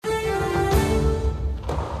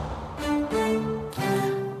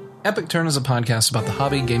Epic Turn is a podcast about the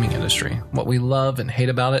hobby gaming industry, what we love and hate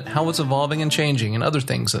about it, how it's evolving and changing, and other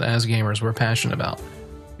things that as gamers we're passionate about.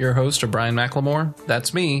 Your hosts are Brian McLemore,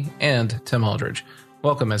 that's me, and Tim Aldridge.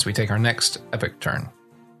 Welcome as we take our next Epic Turn.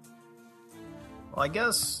 Well, I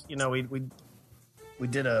guess, we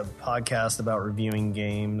did a podcast about reviewing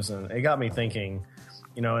games, and it got me thinking,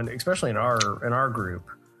 and especially in our group,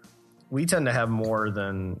 we tend to have more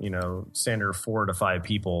than, standard 4 to 5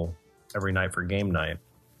 people every night for game night.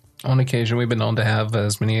 On occasion, we've been known to have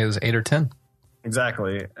as many as 8 or 10.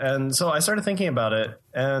 Exactly. And so I started thinking about it,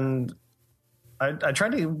 and I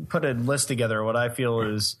tried to put a list together, what I feel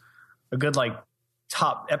is a good,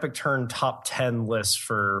 top Epic Turn top 10 list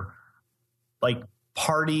for,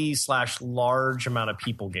 party/large amount of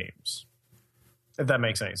people games, if that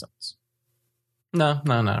makes any sense. No,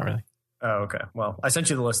 not really. Oh, okay. Well, I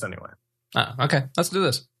sent you the list anyway. Oh, okay. Let's do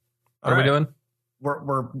this. What are we doing?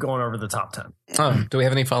 We're going over the top 10. Oh, do we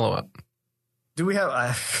have any follow-up? Do we have,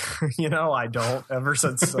 I don't ever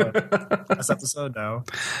since last episode, no.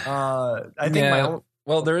 I think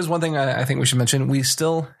well, there is one thing I think we should mention. We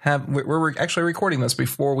still have, we're actually recording this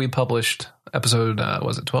before we published episode,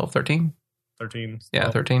 was it 12, 13? 13.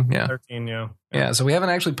 Yeah, 13, yeah. 13, yeah. Yeah, so we haven't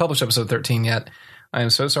actually published episode 13 yet. I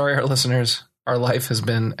am so sorry, our listeners. Our life has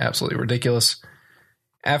been absolutely ridiculous.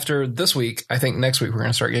 After this week, I think next week we're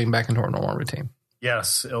going to start getting back into our normal routine.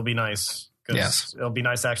 Yes, it'll be nice. Yes. It'll be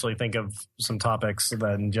nice to actually think of some topics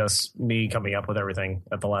than just me coming up with everything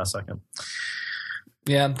at the last second.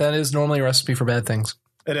 Yeah, that is normally a recipe for bad things.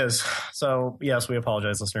 It is. So, yes, we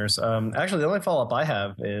apologize, listeners. Actually, the only follow-up I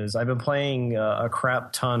have is I've been playing a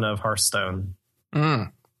crap ton of Hearthstone.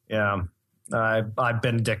 Yeah. I've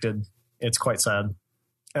been addicted. It's quite sad.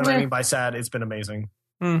 And what I mean by sad, it's been amazing.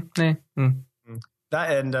 That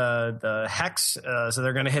and the Hex, so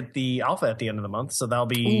they're going to hit the alpha at the end of the month. So that'll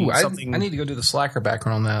be something. I need to go do the Slacker backer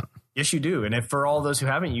on that. Yes, you do. And if for all those who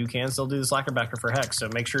haven't, you can still do the Slacker backer for Hex. So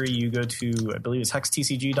make sure you go to, I believe it's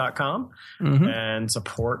hextcg.com and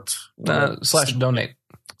support. /donate.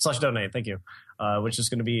 /donate, thank you. Which is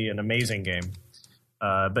going to be an amazing game.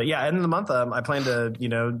 But yeah, end of the month, I plan to,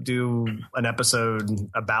 do an episode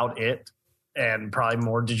about it. And probably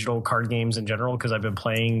more digital card games in general, because I've been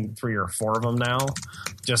playing 3 or 4 of them now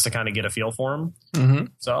just to kind of get a feel for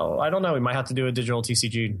them. So I don't know. We might have to do a digital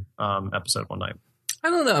TCG episode one night. I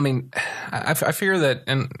don't know. I mean, I fear that,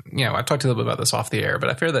 and, I talked a little bit about this off the air, but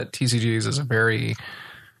I fear that TCGs is a very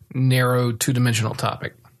narrow, 2-dimensional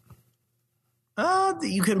topic.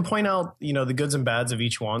 You can point out, the goods and bads of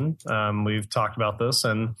each one. We've talked about this,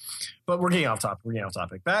 but we're getting off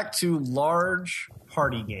topic. Back to large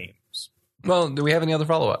party games. Well, do we have any other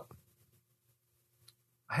follow-up?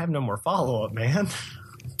 I have no more follow-up, man.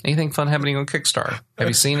 Anything fun happening on Kickstarter? Have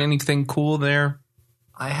you seen anything cool there?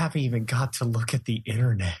 I haven't even got to look at the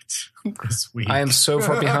internet this week. I am so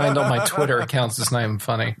far behind on my Twitter accounts. It's not even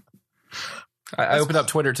funny. I opened up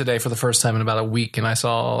Twitter today for the first time in about a week, and I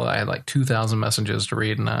had 2,000 messages to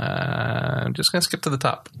read, and I'm just going to skip to the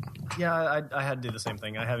top. Yeah, I had to do the same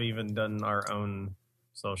thing. I haven't even done our own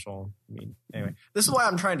social. Anyway, this is why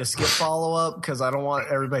I'm trying to skip follow-up, because I don't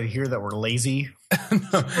want everybody to hear that we're lazy.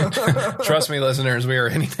 Trust me, listeners, we are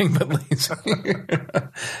anything but lazy.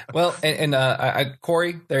 Well, and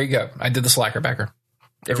Corey, there you go. I did the Slacker backer.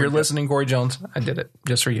 If you're listening, Corey Jones, I did it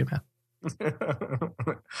just for you, man.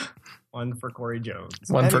 One for Corey Jones.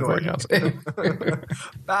 For Corey Jones.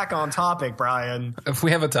 Back on topic, Brian. If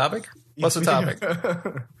we have a topic? What's the topic?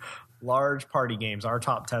 Large party games, our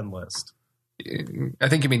top 10 list. I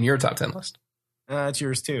think you mean your top 10 list. It's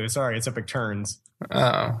yours too. Sorry, it's Epic Turns. Oh.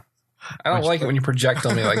 I don't like it when you project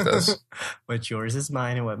on me like this. What yours is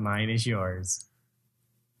mine and what mine is yours.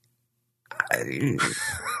 Anyway.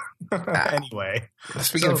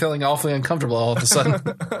 Speaking of feeling awfully uncomfortable all of a sudden.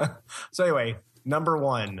 So anyway, number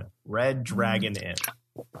 1, Red Dragon Inn.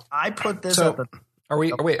 I put this at the... Are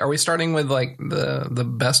we starting with the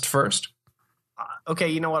best first? Okay,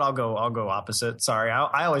 you know what? I'll go opposite. Sorry,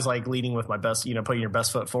 I always like leading with my best, putting your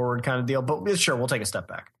best foot forward kind of deal. But sure, we'll take a step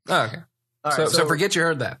back. Oh, okay. All right, so forget you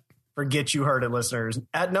heard that. Forget you heard it, listeners.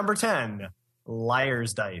 At number 10,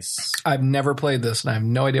 Liar's Dice. I've never played this, and I have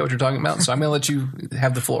no idea what you're talking about, so I'm going to let you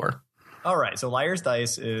have the floor. All right, so Liar's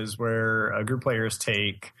Dice is where a group of players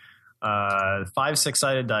take 5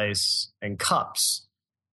 6-sided dice and cups,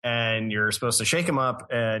 and you're supposed to shake them up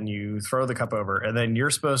and you throw the cup over, and then you're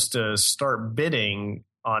supposed to start bidding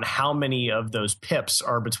on how many of those pips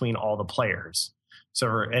are between all the players.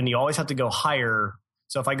 And you always have to go higher.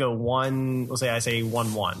 So if I go 1, let's say I say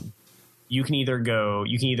 1-1, you can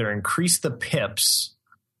either increase the pips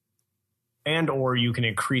and or you can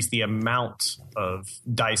increase the amount of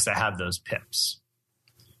dice that have those pips.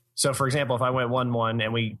 So, for example, if I went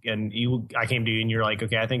 1-1 I came to you and you're like,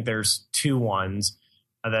 okay, I think there's 2 1s.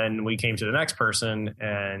 And then we came to the next person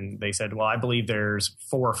and they said, well, I believe there's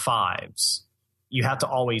 4 5s. You have to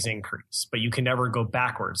always increase, but you can never go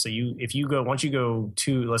backwards. So once you go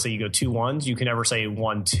 2, let's say you go 2 1s, you can never say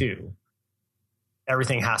 1 2.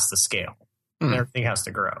 Everything has to scale. And everything has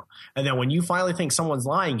to grow. And then when you finally think someone's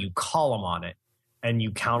lying, you call them on it and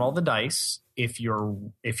you count all the dice. If you're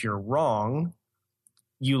wrong,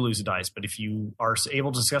 you lose a dice. But if you are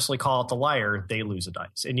able to successfully call out the liar, they lose a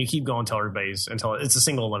dice. And you keep going until it's a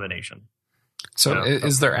single elimination. So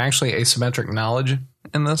is there actually asymmetric knowledge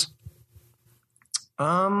in this?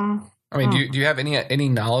 I mean, do you have any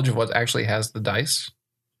knowledge of what actually has the dice?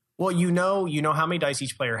 Well, you know how many dice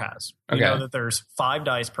each player has. You know that there's 5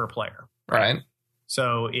 dice per player. Right.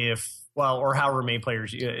 So or however many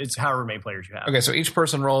players you have. Okay, so each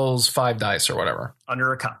person rolls 5 dice or whatever.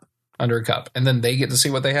 Under a cup. And then they get to see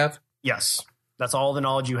what they have? Yes. That's all the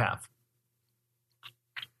knowledge you have.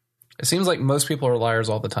 It seems like most people are liars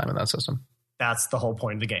all the time in that system. That's the whole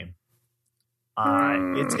point of the game.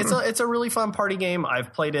 It's a really fun party game.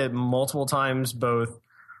 I've played it multiple times, both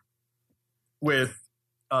with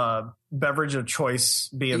beverage of choice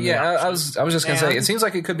being I was just gonna say it seems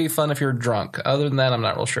like it could be fun if you're drunk. Other than that, I'm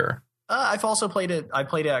not real sure. I've also played it. I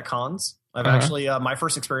played it at cons. I've actually my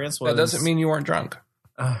first experience was. That doesn't mean you weren't drunk.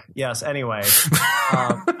 Yes. Anyway,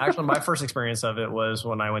 actually, my first experience of it was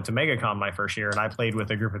when I went to MegaCon my first year, and I played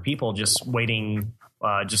with a group of people just waiting,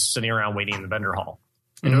 just sitting around waiting in the vendor hall,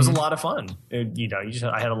 and it was a lot of fun. I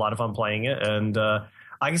had a lot of fun playing it, and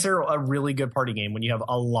I consider a really good party game when you have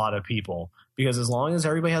a lot of people, because as long as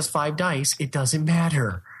everybody has 5 dice, it doesn't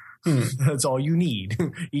matter. That's all you need.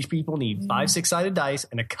 Each people need 5 6-sided dice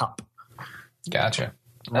and a cup. Gotcha.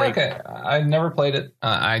 Right. Okay, I never played it.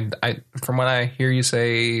 I from what I hear you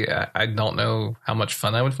say, I don't know how much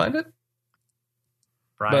fun I would find it.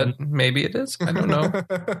 Brian. But maybe it is. I don't know.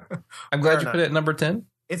 I'm glad you put it at number 10.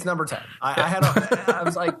 It's number 10. I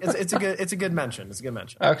was like, it's a good mention. It's a good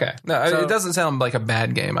mention. Okay. No, it doesn't sound like a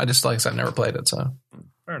bad game. I just, like I said, never played it. So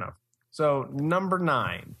fair enough. So number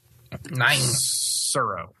 9. 9.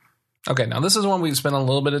 Tsuro. Okay. Now this is one we've spent a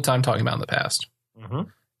little bit of time talking about in the past. Mm-hmm.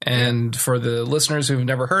 And for the listeners who've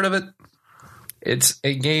never heard of it, it's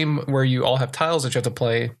a game where you all have tiles that you have to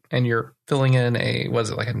play, and you're filling in an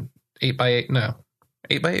 8x8? No,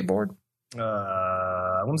 8x8 board?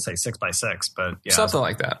 I wouldn't say 6x6, but yeah. Something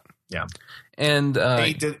like that. Yeah. And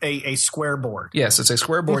a square board. Yes, it's a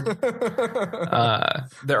square board.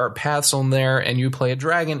 There are paths on there, and you play a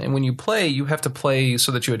dragon. And when you play, you have to play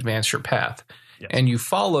so that you advance your path. Yes. And you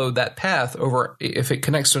follow that path over. If it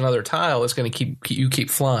connects to another tile, it's going to keep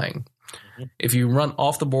flying. Mm-hmm. If you run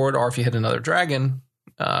off the board, or if you hit another dragon,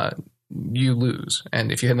 you lose.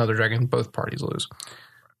 And if you hit another dragon, both parties lose.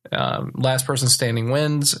 Last person standing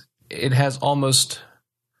wins. It has almost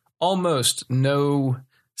no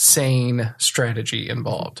sane strategy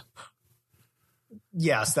involved.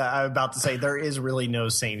 Yes, I'm about to say there is really no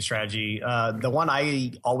sane strategy. The one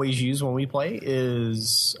I always use when we play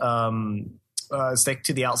is stick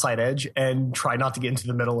to the outside edge and try not to get into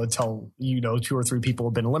the middle until 2 or 3 people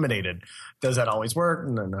have been eliminated. Does that always work?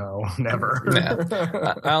 No, never.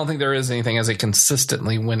 Yeah. I don't think there is anything as a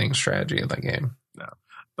consistently winning strategy in that game. No.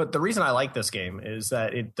 But the reason I like this game is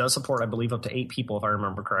that it does support, I believe, up to 8 people, if I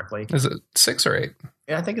remember correctly. Is it 6 or 8?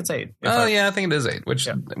 Yeah, I think it's 8. I think it is 8, which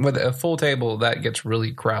with a full table, that gets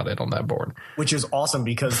really crowded on that board. Which is awesome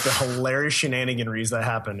because the hilarious shenaniganries that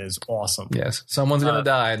happen is awesome. Yes. Someone's going to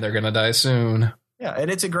die, and they're going to die soon. Yeah, and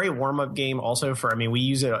it's a great warm-up game also we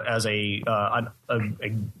use it as I'd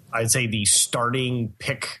say the starting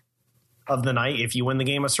pick of the night. If you win the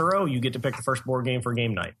game of Tsuro, you get to pick the first board game for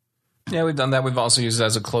game night. Yeah, we've done that. We've also used it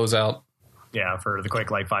as a closeout. Yeah, for the quick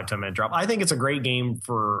 5-10 minute drop. I think it's a great game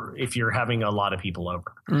for if you're having a lot of people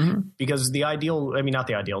over. Mm-hmm. Because the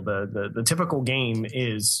typical game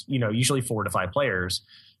is, usually 4 to 5 players.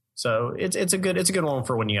 So it's a good one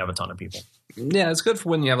for when you have a ton of people. Yeah, it's good for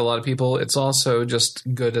when you have a lot of people. It's also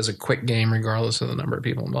just good as a quick game regardless of the number of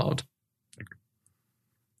people involved.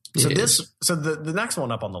 So the next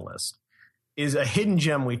one up on the list is a hidden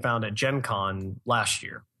gem we found at Gen Con last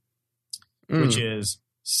year. Which is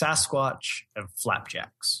Sasquatch and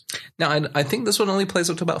Flapjacks. Now, I think this one only plays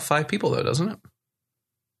up to about 5 people, though, doesn't it?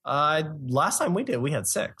 Last time we did, we had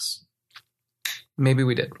 6. Maybe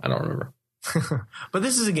we did. I don't remember. But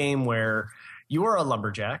this is a game where you are a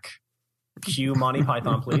lumberjack. Cue Monty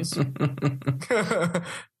Python, please.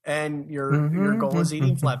 And your goal is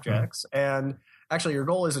eating flapjacks. And Actually, your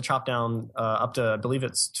goal is to chop down up to, I believe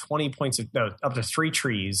it's 20 points. Up to 3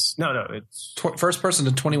 trees. No, it's First person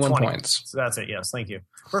to 21 points. So that's it. Yes, thank you.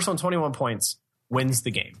 First one, 21 points wins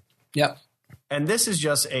the game. Yep. And this is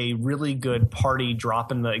just a really good party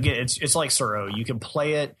drop in the. Again, it's like Tsuro. You can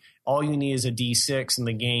play it. All you need is a D6 in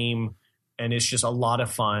the game, and it's just a lot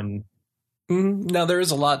of fun. Now, there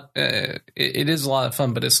is a lot. It is a lot of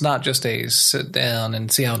fun, but it's not just a sit down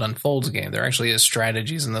and see how it unfolds game. There actually is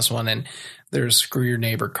strategies in this one, and there's screw your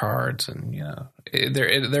neighbor cards, and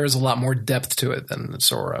there is a lot more depth to it than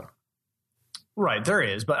Tsuro. Right, there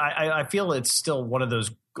is, but I feel it's still one of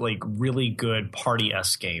those like really good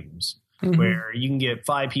party-esque games where you can get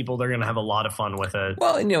 5 people. They're going to have a lot of fun with it.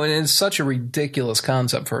 Well, and it's such a ridiculous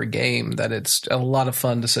concept for a game that it's a lot of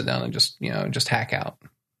fun to sit down and just hack out.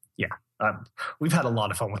 Yeah. We've had a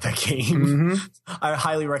lot of fun with that game. I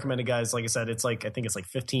highly recommend it, guys. Like I said, I think it's like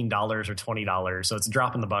 $15 or $20. So it's a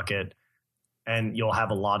drop in the bucket and you'll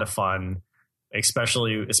have a lot of fun,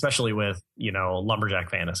 especially with,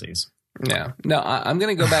 Lumberjack Fantasies. Yeah. No, I'm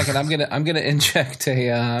going to go back and I'm going to inject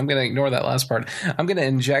I'm going to ignore that last part. I'm going to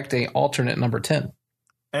inject a alternate number 10.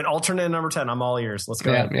 An alternate number 10. I'm all ears. Let's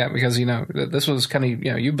go. Yeah, because this was kind of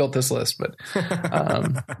you built this list, but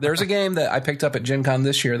there's a game that I picked up at Gen Con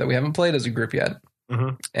this year that we haven't played as a group yet,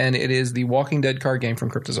 and it is the Walking Dead card game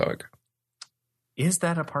from Cryptozoic. Is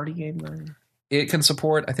that a party game then? It can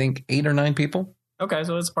support, I think, 8 or 9 people. Okay,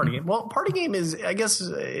 so it's a party game. Well, party game is, I guess,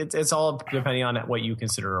 it's all depending on what you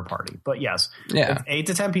consider a party. But yes, yeah, 8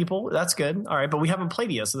 to 10 people, that's good. All right, but we haven't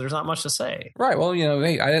played it yet, so there's not much to say. Right. Well,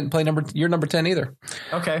 hey, I didn't play your number 10 either.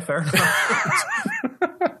 Okay, fair enough.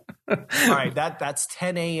 All right, that's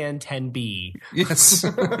 10A and 10B. Yes.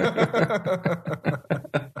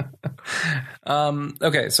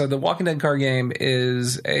 Okay, so the Walking Dead card game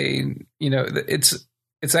is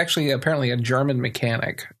it's actually apparently a German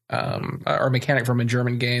mechanic, or mechanic from a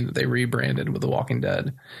German game that they rebranded with The Walking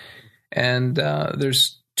Dead. And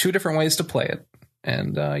there's 2 different ways to play it.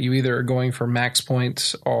 And you either are going for max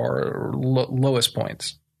points or lowest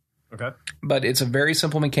points. Okay. But it's a very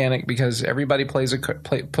simple mechanic because everybody puts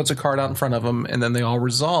a card out in front of them, and then they all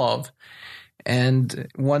resolve. And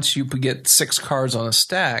once you get 6 cards on a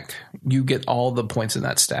stack, you get all the points in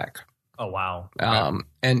that stack. Oh, wow. Okay.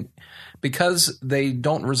 And because they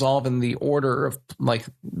don't resolve in the order of, like,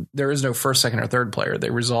 there is no first, second, or third player.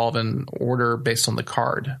 They resolve in order based on the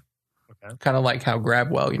card. Okay. Kind of like how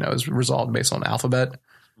Grabwell, is resolved based on alphabet.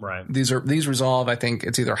 Right. These resolve, I think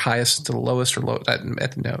it's either highest to the lowest or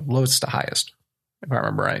lowest to highest, if I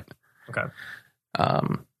remember right. Okay.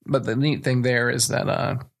 But the neat thing there is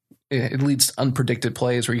that it leads to unpredicted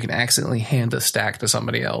plays where you can accidentally hand a stack to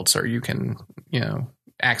somebody else, or you can,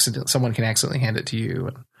 someone can accidentally hand it to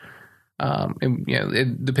you. And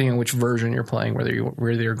depending on which version you're playing, whether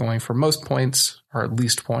you're going for most points or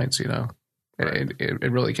least points,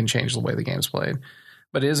 it really can change the way the game's played.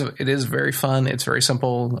 But it is very fun. It's very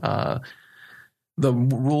simple. The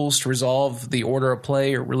rules to resolve the order of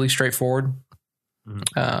play are really straightforward.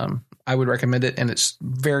 I would recommend it, and it's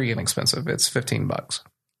very inexpensive. It's $15.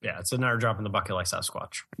 Yeah, it's another drop in the bucket like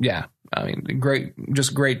Sasquatch. Yeah, I mean, great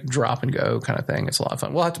drop and go kind of thing. It's a lot of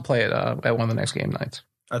fun. We'll have to play it at one of the next game nights.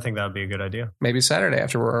 I think that would be a good idea. Maybe Saturday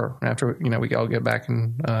after we all get back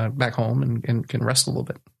back home and can rest a little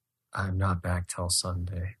bit. I'm not back till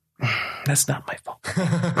Sunday. That's not my fault.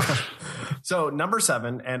 So number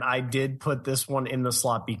 7, and I did put this one in the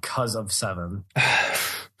slot because of 7.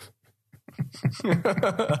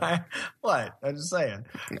 What? I'm just saying.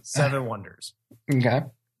 7 Wonders. Okay.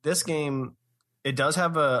 This game, it does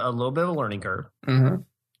have a little bit of a learning curve. Mm-hmm.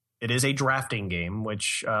 It is a drafting game,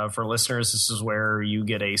 which for listeners, this is where you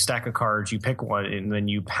get a stack of cards, you pick one, and then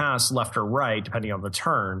you pass left or right, depending on the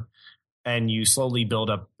turn, and you slowly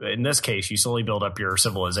build up, in this case, you slowly build up your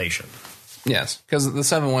civilization. Yes, because the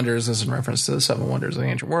 7 Wonders is in reference to the 7 Wonders of the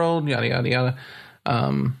Ancient World, yada, yada, yada.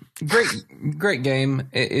 Great game.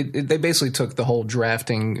 They basically took the whole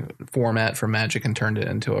drafting format for Magic and turned it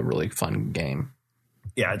into a really fun game.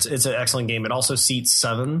 Yeah, it's an excellent game. It also seats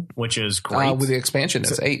 7, which is great. With the expansion,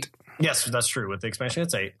 it's 8. Yes, that's true. With the expansion,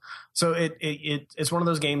 it's 8. So it's one of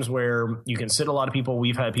those games where you can sit a lot of people.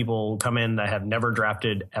 We've had people come in that have never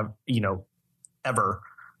drafted, ever,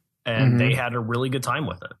 and they had a really good time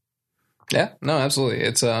with it. Yeah, no, absolutely.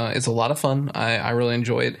 It's a lot of fun. I really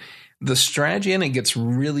enjoy it. The strategy in it gets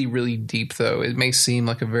really, really deep, though. It may seem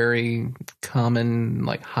like a very common,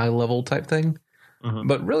 like high level type thing.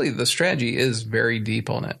 But really, the strategy is very deep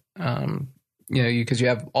on it. Because you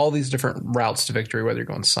have all these different routes to victory, whether you're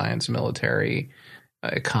going science, military,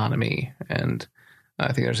 economy, and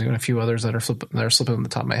I think there's even a few others that are slipping on the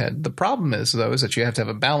top of my head. The problem is, though, is that you have to have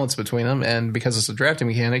a balance between them, and because it's a drafting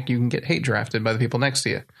mechanic, you can get hate drafted by the people next to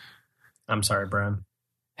you. I'm sorry, Brian.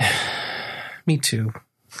 Me too.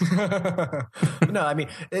 No, I mean,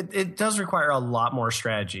 it does require a lot more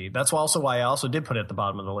strategy. That's also why I also did put it at the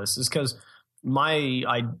bottom of the list, is because my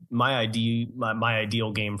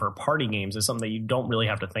ideal game for party games is something that you don't really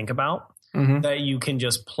have to think about, that you can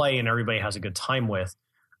just play and everybody has a good time with.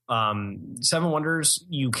 Seven Wonders,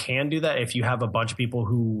 you can do that if you have a bunch of people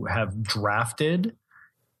who have drafted,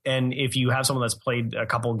 and if you have someone that's played a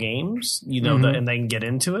couple games, and they can get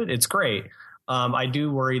into it, it's great. I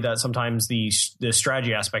do worry that sometimes the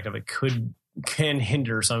strategy aspect of it can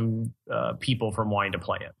hinder some people from wanting to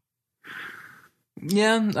play it.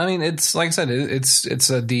 Yeah, I mean, it's like I said, it's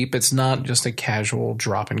a deep. It's not just a casual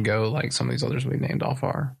drop and go like some of these others we named off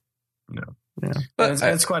are. No. Yeah, but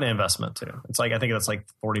it's quite an investment too. It's like, I think that's like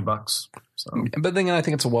 $40. So, but then I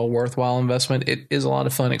think it's a worthwhile investment. It is a lot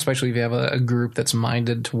of fun, especially if you have a group that's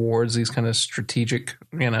minded towards these kind of strategic,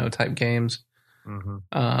 type games.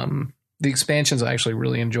 The expansions I actually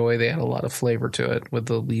really enjoy. They had a lot of flavor to it with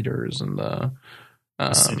the leaders and the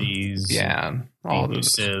cities. Yeah, all the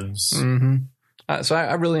civs. So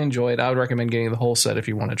I really enjoy it. I would recommend getting the whole set if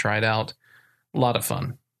you want to try it out. A lot of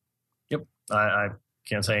fun. Yep, I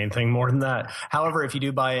can't say anything more than that. However, if you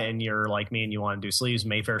do buy it and you're like me and you want to do sleeves,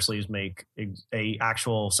 Mayfair sleeves make a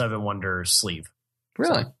actual Seven Wonders sleeve.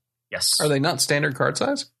 Really? So, yes. Are they not standard card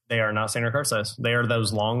size? They are not standard card size. They are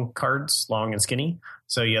those long cards, long and skinny.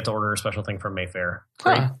 So you have to order a special thing from Mayfair.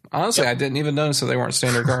 Honestly, I didn't even notice that they weren't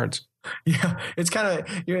standard cards. Yeah, it's kind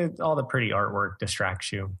of all the pretty artwork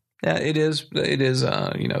distracts you. Yeah, it is. It is,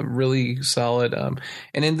 really solid. And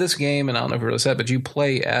in this game, and I don't know if you really said, but you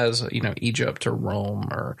play as, Egypt or Rome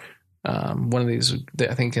or one of these.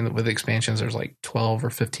 I think with the expansions, there's like 12 or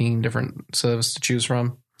 15 different civs to choose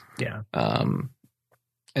from. Yeah.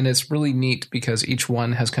 And it's really neat because each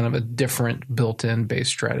one has kind of a different built-in base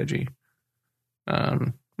strategy,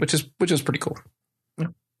 which is pretty cool. Yeah.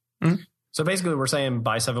 Mm-hmm. So basically, we're saying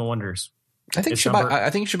buy Seven Wonders. I think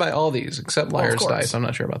you should buy all these except Liar's Dice. I'm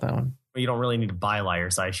not sure about that one. Well, you don't really need to buy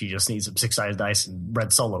Liar's Dice. You just need some 6-sided dice and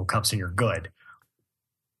red solo cups, and you're good.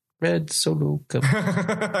 Red solo cup.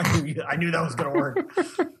 I knew that was going to work.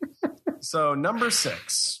 So number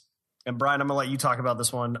 6, and Brian, I'm going to let you talk about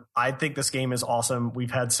this one. I think this game is awesome.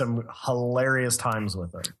 We've had some hilarious times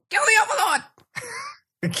with it. Kill the Overlord.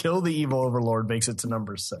 Kill the Evil Overlord makes it to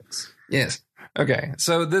number 6. Yes. Okay,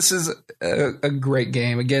 so this is a great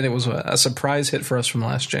game. Again, it was a surprise hit for us from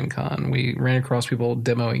last Gen Con. We ran across people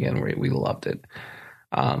demoing it, and we loved it.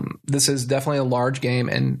 This is definitely a large game,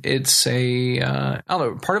 and it's I don't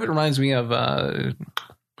know, part of it reminds me of The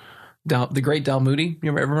Great Dalmoody.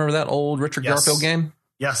 You ever remember that old Richard Garfield game?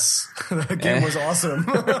 Yes, that game was awesome.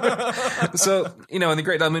 So, in The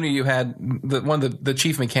Great Dalmoody, you had the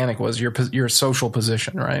chief mechanic was your social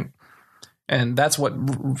position, right? And that's what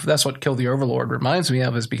Kill the Overlord reminds me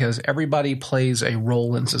of, is because everybody plays a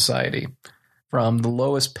role in society, from the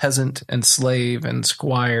lowest peasant and slave and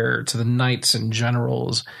squire to the knights and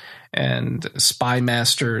generals and spy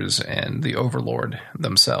masters and the Overlord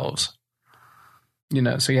themselves.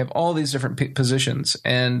 So you have all these different positions,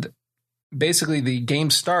 and basically the game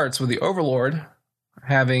starts with the Overlord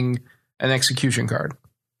having an execution card,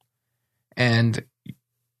 and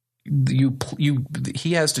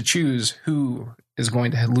he has to choose who is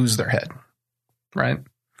going to lose their head, right?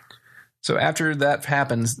 So after that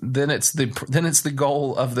happens, then it's the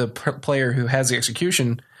goal of the player who has the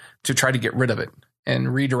execution to try to get rid of it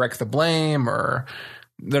and redirect the blame, or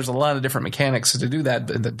there's a lot of different mechanics to do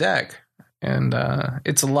that in the deck. And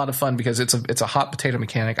it's a lot of fun because it's a hot potato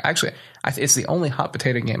mechanic. Actually, it's the only hot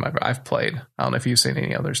potato game I've played. I don't know if you've seen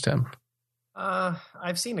any others, Tim.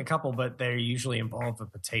 I've seen a couple, but they usually involve a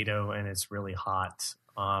potato and it's really hot.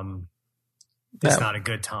 It's not a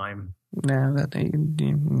good time. No,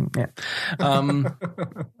 yeah.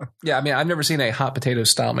 Yeah, I mean, I've never seen a hot potato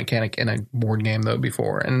style mechanic in a board game though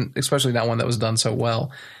before, and especially not one that was done so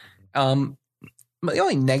well. The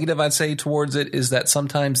only negative I'd say towards it is that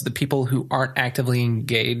sometimes the people who aren't actively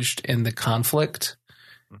engaged in the conflict,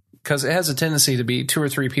 because it has a tendency to be 2 or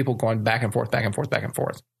 3 people going back and forth, back and forth, back and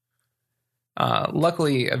forth.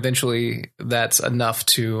 Luckily, eventually, that's enough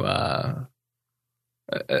to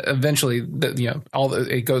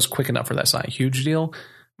it goes quick enough for that's not a huge deal.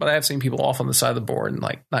 But I have seen people off on the side of the board and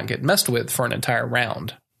not get messed with for an entire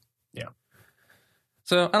round. Yeah.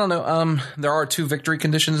 So I don't know. There are 2 victory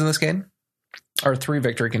conditions in this game, or 3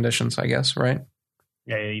 victory conditions, I guess, right?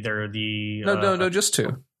 Yeah, either the no, just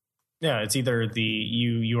 2. Yeah, it's either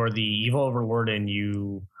you are the evil overlord and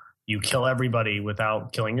you You kill everybody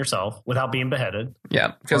without killing yourself, without being beheaded.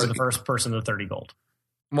 Yeah, because the first person to 30 gold.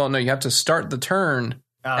 Well, no, you have to start the turn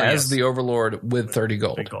as the Overlord with 30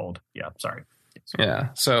 gold. 30 gold. Yeah, sorry. Yeah,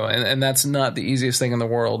 so and that's not the easiest thing in the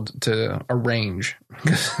world to arrange.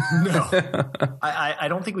 No, I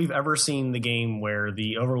don't think we've ever seen the game where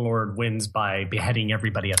the Overlord wins by beheading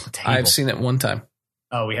everybody at the table. I've seen it one time.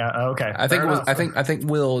 Oh, we have. Okay, I think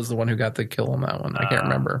Will is the one who got the kill on that one. I can't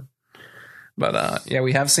remember, but yeah,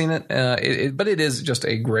 we have seen it. But it is just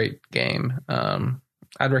a great game.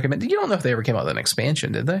 I'd recommend. You don't know if they ever came out with an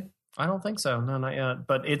expansion, did they? I don't think so. No, not yet.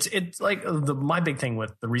 But it's like my big thing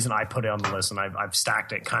with the reason I put it on the list, and I've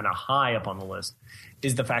stacked it kind of high up on the list,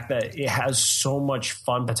 is the fact that it has so much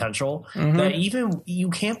fun potential that even you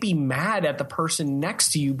can't be mad at the person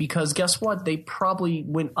next to you, because guess what? They probably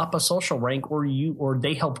went up a social rank, or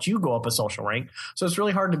they helped you go up a social rank. So it's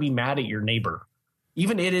really hard to be mad at your neighbor.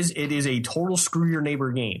 Even it is a total screw your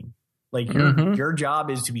neighbor game. Like your job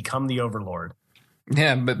is to become the Overlord.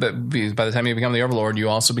 Yeah, but by the time you become the Overlord, you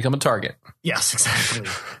also become a target. Yes, exactly.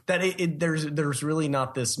 That there's really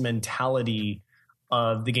not this mentality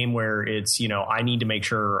of the game where it's, I need to make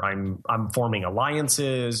sure I'm forming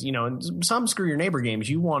alliances. In some screw your neighbor games,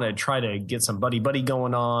 you want to try to get some buddy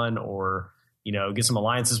going on, or get some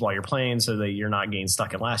alliances while you're playing so that you're not getting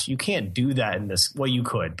stuck in last. You can't do that in this. Well, you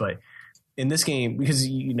could, but in this game, because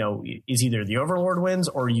it's either the Overlord wins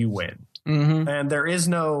or you win. And there is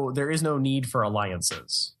no need for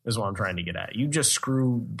alliances, is what I'm trying to get at. You just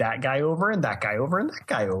screw that guy over and that guy over and that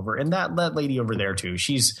guy over and that lady over there too.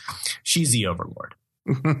 She's the Overlord.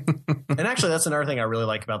 And actually, that's another thing I really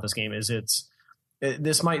like about this game is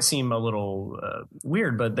this might seem a little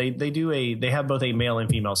weird, but they have both a male and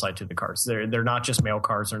female side to the cards. They're not just male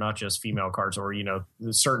cards. They're not just female cards, or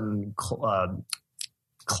certain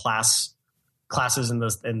classes in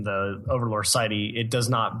the Overlord Society. It does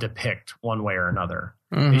not depict one way or another.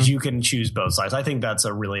 Is you can choose both sides. I think that's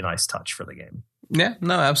a really nice touch for the game. Yeah,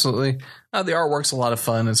 no, absolutely. The artwork's a lot of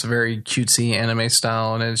fun. It's a very cutesy anime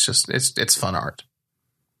style, and it's just it's fun art.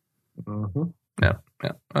 Yeah.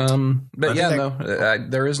 But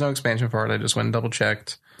there is no expansion for it. I just went and double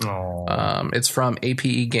checked. It's from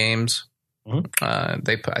APE Games.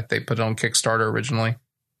 They put it on Kickstarter originally.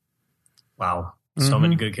 Wow. So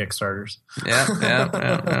many good Kickstarters.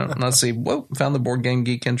 Yeah. Let's see. Whoa, found the Board Game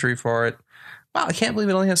Geek entry for it. Wow, I can't believe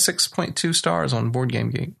it only has 6.2 stars on Board Game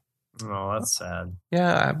Geek. Oh, that's sad.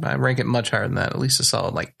 Yeah, I rank it much higher than that. At least a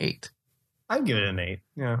solid 8. I'd give it an 8.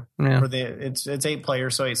 Yeah. It's 8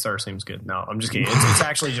 players, so 8 stars seems good. No, I'm just kidding. It's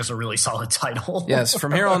actually just a really solid title. Yes,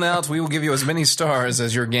 from here on out, we will give you as many stars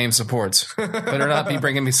as your game supports. Better not be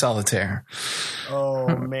bringing me Solitaire.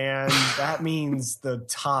 Oh man, that means the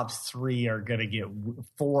top 3 are gonna get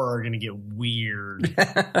 4 are gonna get weird.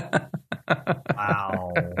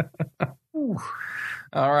 Wow.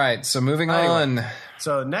 All right, so moving on.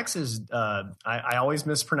 So next is I always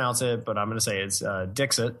mispronounce it, but I'm gonna say it's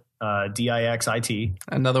Dixit. Dixit.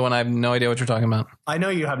 Another one. I have no idea what you're talking about. I know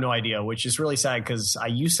you have no idea, which is really sad because I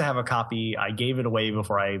used to have a copy. I gave it away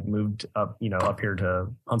before I moved up, up here to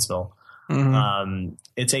Huntsville.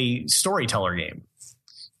 It's a storyteller game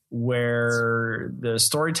where the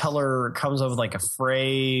storyteller comes up with like a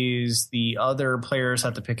phrase. The other players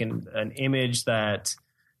have to pick an image that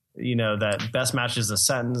that best matches the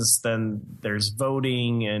sentence. Then there's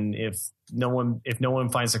voting, and if no one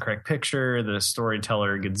finds the correct picture, the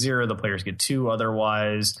storyteller gets 0, the players get 2.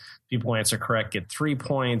 Otherwise, people who answer correct get 3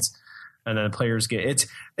 points, and then the players get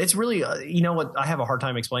it's really what I have a hard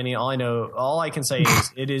time explaining. All I can say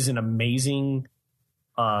is it is an amazing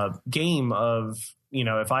game of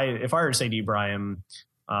if I were to say to you, Brian,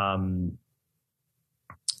 I'm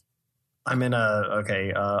in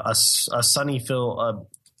a sunny field,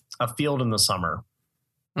 a field in the summer,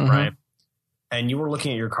 right? And you were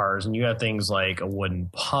looking at your cards, and you had things like a wooden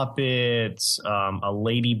puppet, a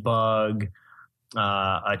ladybug,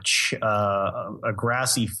 a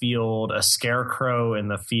grassy field, a scarecrow in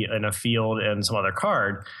a field, and some other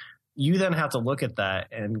card. You then have to look at that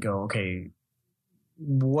and go, okay,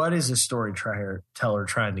 what is the storyteller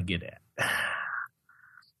trying to get at?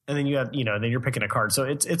 And then you have, then you're picking a card. So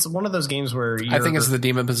it's one of those games where I think it's the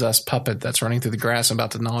demon possessed puppet that's running through the grass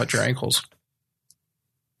about to gnaw at your ankles.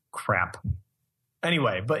 Crap.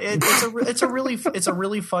 Anyway, but it's a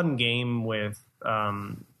really fun game with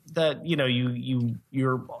that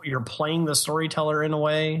you're playing the storyteller in a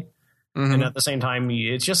way, and at the same time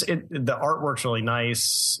the artwork's really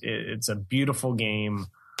nice. It's a beautiful game.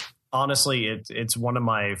 Honestly, it's one of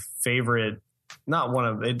my favorite. Not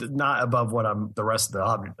above what the rest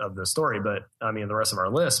of the story, but I mean the rest of our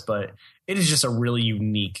list. But it is just a really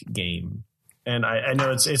unique game. And I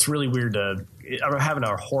know it's really weird I'm having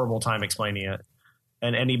a horrible time explaining it.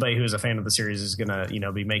 And anybody who is a fan of the series is going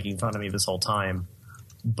to, be making fun of me this whole time.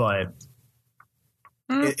 But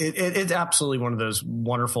it's absolutely one of those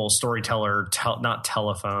wonderful storyteller, not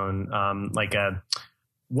telephone,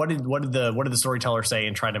 what did the storyteller say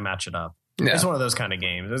and try to match it up. Yeah. It's one of those kind of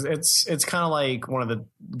games. It's kind of like one of the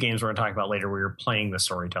games we're going to talk about later where you're playing the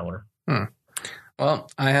storyteller. Well,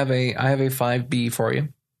 I have a 5B for you.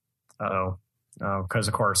 Uh-oh. Oh, because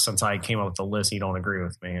of course, since I came up with the list, you don't agree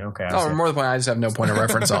with me. Okay. More than point, I just have no point of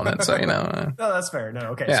reference on it. So, No, that's fair. No,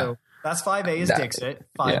 okay. Yeah. So that's 5A is Dixit.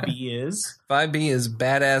 5B is? 5B is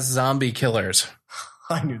Badass Zombie Killers.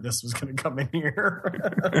 I knew this was going to come in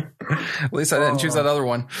here. At least I didn't choose that other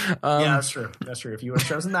one. Yeah, that's true. That's true. If you would have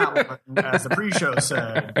chosen that one, as the pre-show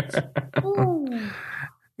said.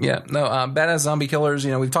 Yeah, no, Badass Zombie Killers,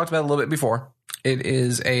 we've talked about it a little bit before. It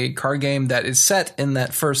is a card game that is set in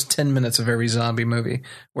that first 10 minutes of every zombie movie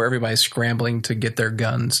where everybody's scrambling to get their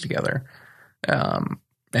guns together and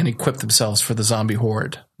equip themselves for the zombie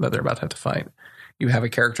horde that they're about to have to fight. You have a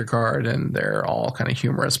character card and they're all kind of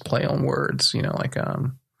humorous play on words, did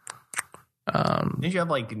you have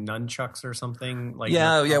like nunchucks or something?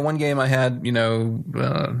 Yeah. One game I had,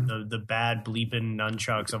 the bad bleeping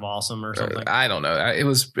nunchucks of awesome or something. I don't know. It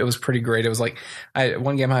was pretty great. It was like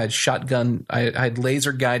one game I had shotgun. I had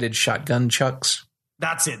laser guided shotgun chucks.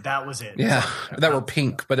 That's it. That was it. Yeah, that were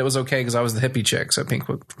pink, but it was okay because I was the hippie chick, so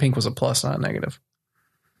pink was a plus, not a negative.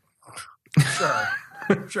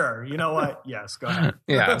 Sure. You know what? Yes. Go ahead.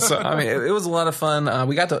 Yeah. So it was a lot of fun. I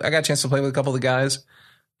got a chance to play with a couple of the guys.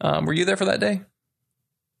 Were you there for that day?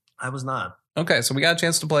 I was not. Okay, so we got a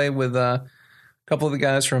chance to play with a couple of the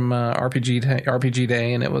guys from RPG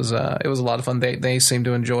Day, and it was a lot of fun. They seemed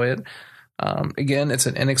to enjoy it. Again, it's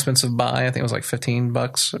an inexpensive buy. I think it was like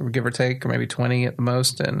 $15, give or take, or maybe 20 at the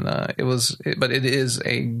most. And but it is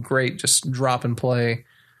a great just drop and play.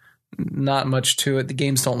 Not much to it. The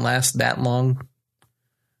games don't last that long.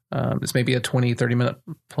 It's maybe a 20, 30-minute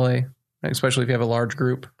play, especially if you have a large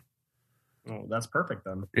group. Oh, that's perfect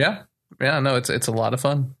then. Yeah. No, it's a lot of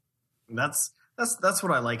fun. That's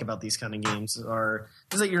what I like about these kind of games is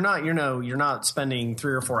that you're not spending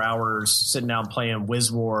 3 or 4 hours sitting down playing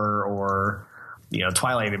Wiz War or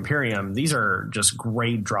Twilight Imperium. These are just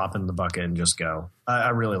great drop in the bucket and just go. I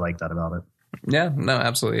really like that about it. Yeah, no,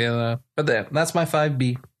 absolutely. But that's my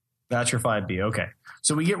 5B. That's your 5B. Okay,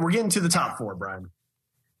 so we're getting to the top 4, Brian.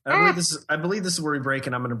 I believe this is where we break,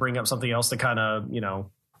 and I'm going to bring up something else to kind of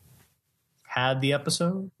had the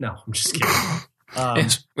episode. No, I'm just kidding.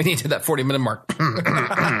 We need to hit that 40-minute mark.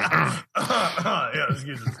 Yeah,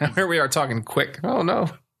 excuse me. Here we are talking quick. Oh no.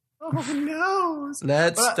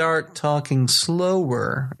 Let's start talking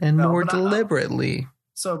slower and more deliberately.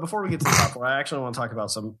 So before we get to the top 4, I actually want to talk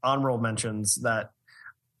about some honorable mentions that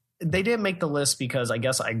they didn't make the list because I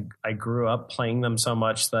guess I grew up playing them so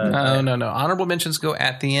much that no. Honorable mentions go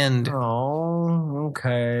at the end. Oh,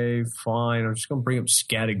 okay, fine. I'm just gonna bring up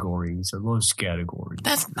Scattergories. I love Scattergories.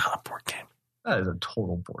 That's not a board game. That is a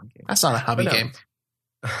total board game. That's not a hobby game.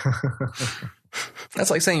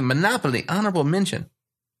 That's like saying Monopoly, honorable mention.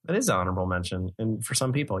 That is an honorable mention, and for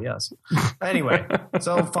some people, yes. Anyway,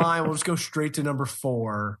 so fine, we'll just go straight to number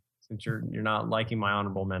 4 since you're not liking my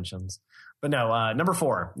honorable mentions. But no, number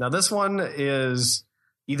 4. Now this one is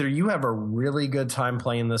either you have a really good time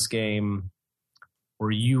playing this game, or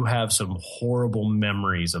you have some horrible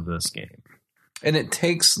memories of this game. And it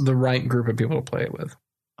takes the right group of people to play it with.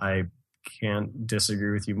 I can't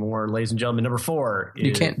disagree with you more, ladies and gentlemen. Number 4 is...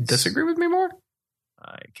 You can't disagree with me more?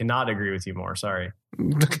 I cannot agree with you more. Sorry.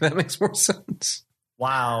 That makes more sense.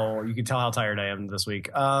 Wow. You can tell how tired I am this week.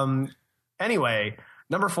 Anyway,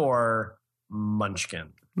 number 4,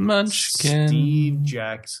 Munchkin. Steve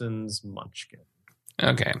Jackson's Munchkin.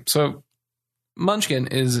 Okay. So Munchkin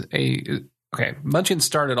is Munchkin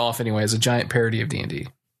started off anyway as a giant parody of D&D.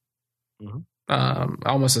 Mm-hmm.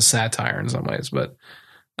 Almost a satire in some ways, but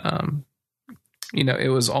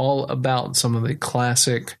it was all about some of the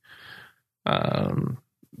classic urban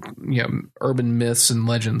myths and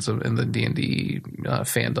legends in the D&D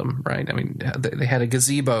fandom, right? I mean, they had a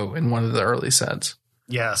gazebo in one of the early sets.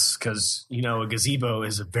 Yes, because, a gazebo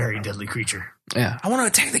is a very deadly creature. Yeah, I want to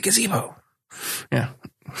attack the gazebo. Yeah.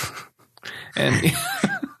 And,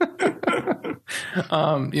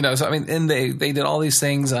 so, I mean, and they did all these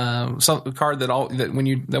things. Some card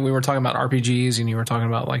that we were talking about RPGs and you were talking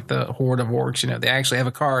about like the horde of orcs, they actually have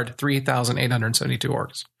a card, 3,872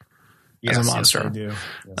 orcs. As a monster. Yes, they do.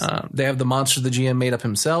 Yes. They have the monster the GM made up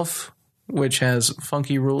himself, which has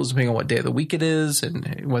funky rules depending on what day of the week it is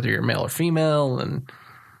and whether you're male or female. And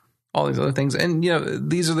all these other things. And,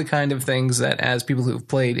 these are the kind of things that as people who've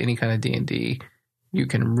played any kind of D&D, you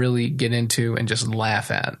can really get into and just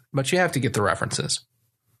laugh at. But you have to get the references.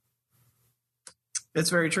 It's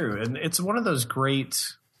very true. And it's one of those great,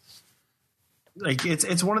 like,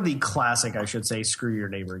 it's one of the classic, I should say, screw your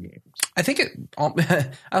neighbor games. I think I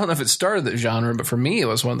don't know if it started the genre, but for me, it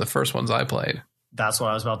was one of the first ones I played. That's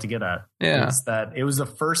what I was about to get at. Yeah. It's that it was the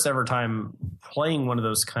first ever time playing one of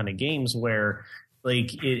those kind of games where,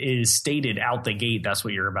 like, it is stated out the gate that's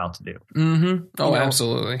what you're about to do. Mm-hmm. Oh,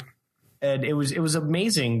 absolutely. And it was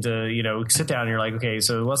amazing to, sit down and you're like, okay,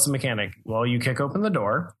 so what's the mechanic? Well, you kick open the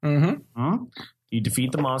door. Mm-hmm. You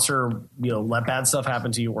defeat the monster, let bad stuff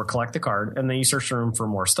happen to you or collect the card, and then you search the room for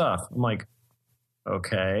more stuff. I'm like,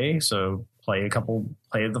 okay, so play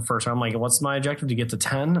the first round. I'm like, what's my objective? To get to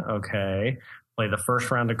 10? Okay. Play the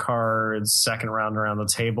first round of cards, second round around the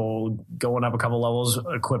table, going up a couple levels,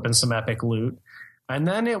 equipping some epic loot. And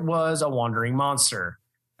then it was a wandering monster.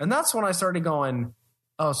 And that's when I started going,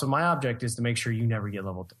 oh, so my object is to make sure you never get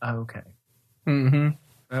leveled. Okay. Mm-hmm.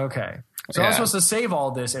 Okay. So I'm supposed to save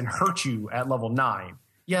all this and hurt you at level 9.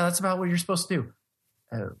 Yeah, that's about what you're supposed to do.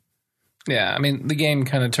 Oh. Yeah, I mean, the game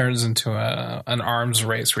kind of turns into an arms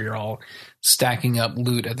race where you're all stacking up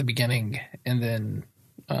loot at the beginning, and then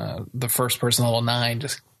the first person level 9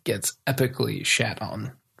 just gets epically shat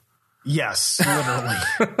on. Yes, literally.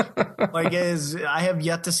 I have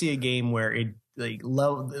yet to see a game where it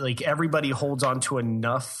like everybody holds on to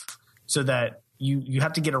enough so that you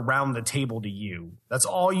have to get around the table to you. That's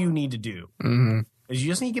all you need to do. Mm-hmm. Is you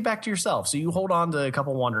just need to get back to yourself. So you hold on to a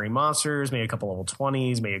couple wandering monsters, maybe a couple level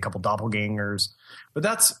 20s, maybe a couple doppelgangers. But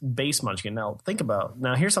that's base Munchkin. Now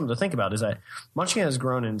here's something to think about is that Munchkin has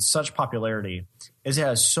grown in such popularity as it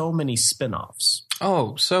has so many spin-offs.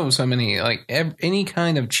 Oh, so many. Like any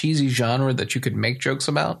kind of cheesy genre that you could make jokes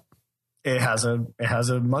about. It has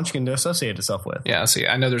a Munchkin to associate itself with. Yeah, see,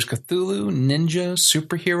 I know there's Cthulhu, ninja,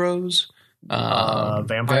 superheroes,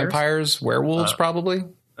 vampires, werewolves, probably.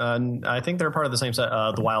 I think they're part of the same set.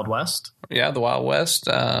 The Wild West. Yeah, the Wild West.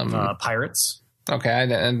 Pirates. Okay, I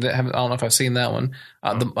don't know if I've seen that one.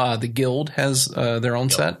 The Guild has their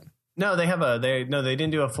own set. No, they have they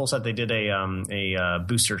didn't do a full set. They did a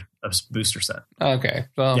booster set. Okay,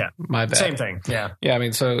 well, yeah, my bad. Same thing. Yeah, yeah. I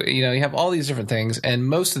mean, so you have all these different things, and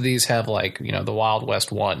most of these have the Wild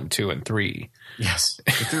West 1, 2, and 3. Yes,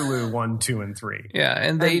 Cthulhu 1, 2, and 3. Yeah,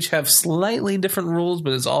 and they each have slightly different rules,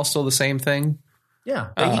 but it's all still the same thing. Yeah,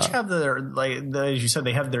 they each have as you said,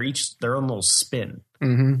 they have their own little spin.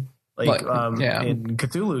 Mm-hmm. In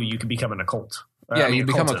Cthulhu, you can become an occult. You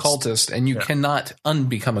become a cultist, and you cannot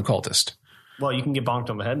unbecome a cultist. Well, you can get bonked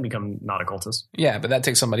on the head and become not a cultist. Yeah, but that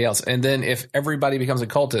takes somebody else. And then if everybody becomes a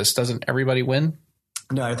cultist, doesn't everybody win?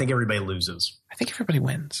 No, I think everybody loses. I think everybody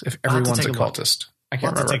wins if everyone's a cultist. I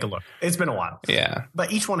can't remember. Take a look. It's been a while. Yeah.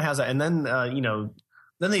 But each one has that. And then, then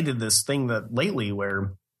they did this thing that lately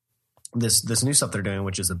where this new stuff they're doing,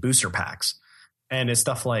 which is the booster packs. And it's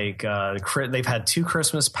stuff like they've had 2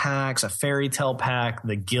 Christmas packs, a fairy tale pack,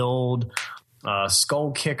 the Guild,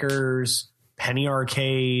 Skull Kickers, Penny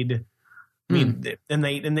Arcade. I mean, and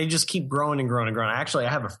they just keep growing and growing and growing. Actually, I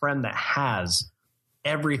have a friend that has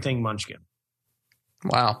everything Munchkin.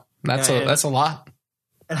 Wow, that's a lot.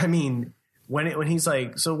 And I mean, when he's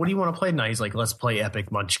like, so what do you want to play tonight? He's like, let's play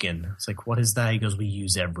Epic Munchkin. It's like, what is that? He goes, we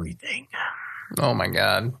use everything. Oh my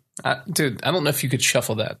god, dude! I don't know if you could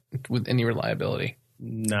shuffle that with any reliability.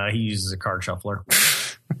 No, he uses a card shuffler.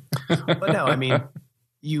 But no, I mean,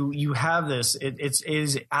 you have this. It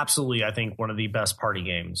is absolutely, I think, one of the best party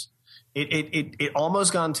games. It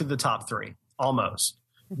almost got into the top 3. Almost.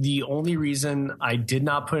 The only reason I did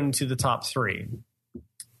not put into the top 3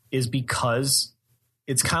 is because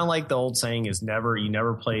it's kind of like the old saying is you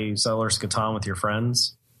never play Settlers Catan with your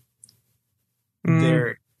friends.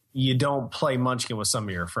 You don't play Munchkin with some of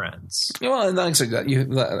your friends. Well, like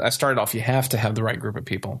I started off, you have to have the right group of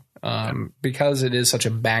people because it is such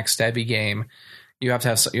a backstabby game. You have to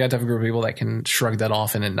have a group of people that can shrug that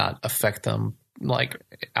off and it not affect them like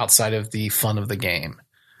outside of the fun of the game,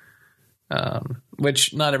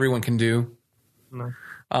 which not everyone can do. No.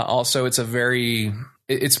 Also, it's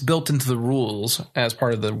built into the rules as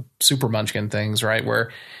part of the Super Munchkin things, right?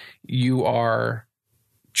 Where you are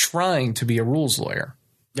trying to be a rules lawyer.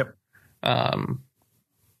 Yep.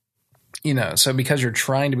 So because you're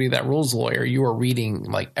trying to be that rules lawyer, you are reading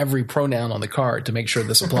like every pronoun on the card to make sure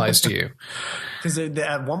this applies to you. Because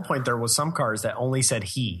at one point there was some cards that only said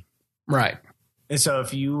he. Right. And so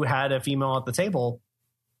if you had a female at the table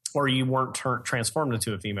or you weren't transformed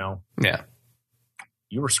into a female,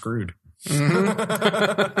 you were screwed. Mm-hmm.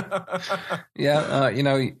 Yeah.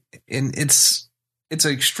 And It's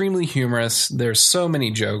extremely humorous. There's so many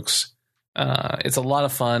jokes. It's a lot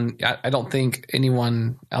of fun. I don't think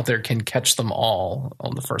anyone out there can catch them all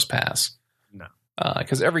on the first pass. No.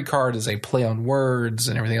 Because every card is a play on words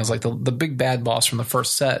and everything else. Like the big bad boss from the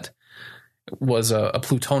first set was a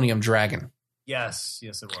plutonium dragon. Yes,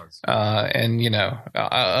 it was. And,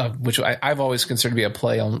 which I've always considered to be a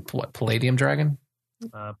play on Palladium Dragon?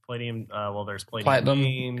 Palladium, there's Platinum,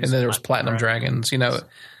 games, and then there was Platinum Dragons,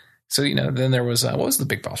 So, then there was, what was the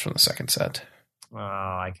big boss from the second set?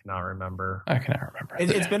 I cannot remember.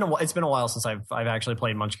 It's been a while since I've actually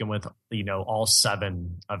played Munchkin with, all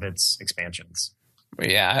 7 of its expansions.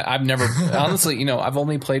 Yeah, I've never, honestly, I've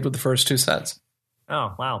only played with the first 2 sets.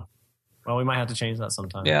 Oh, wow. Well, we might have to change that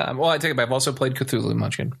sometime. Yeah, well, I take it back. I've also played Cthulhu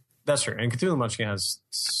Munchkin. That's true. And Cthulhu Munchkin has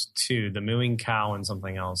 2, the Mooing Cow and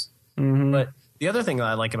something else. Mm-hmm. But the other thing that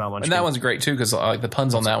I like about Munchkin... And that one's great, too, because the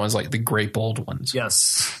puns on that one's like the great bold ones.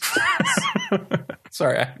 Yes.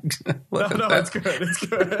 Sorry. No, it's good. It's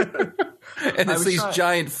good. And it's these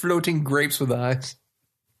giant floating grapes with eyes.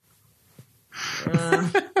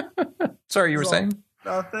 Sorry, you were saying?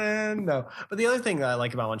 Nothing. No. But the other thing that I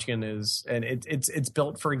like about Munchkin is, and it's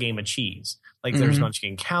built for a game of cheese. Like there's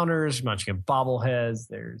Munchkin counters, Munchkin bobbleheads,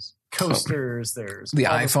 there's coasters, there's the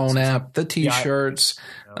iPhone app, the T-shirts.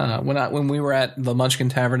 When we were at the Munchkin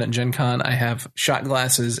Tavern at Gen Con, I have shot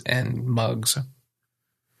glasses and mugs.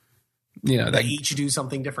 They each do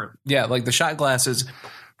something different. Yeah, like the shot glasses.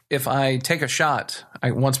 If I take a shot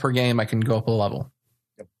once per game, I can go up a level.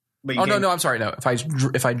 But no, I'm sorry. No,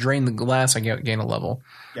 if I drain the glass, I gain a level.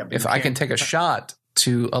 Yeah, if I can take a shot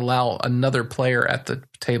to allow another player at the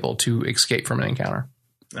table to escape from an encounter.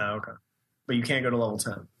 Oh, okay. But you can't go to level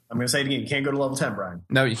 10. I'm going to say it again. You can't go to level 10, Brian.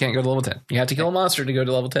 No, you can't go to level 10. You have to kill a monster to go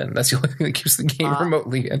to level 10. That's the only thing that keeps the game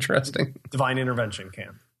remotely interesting. Divine Intervention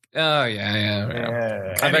can. Oh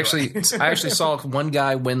yeah. I actually saw one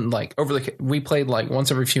guy win we played like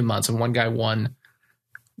once every few months, and one guy won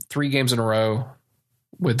 3 games in a row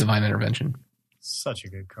with Divine Intervention. Such a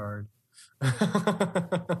good card.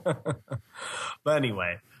 But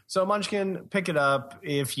anyway, so Munchkin, pick it up.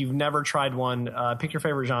 If you've never tried one, pick your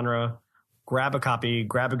favorite genre, grab a copy,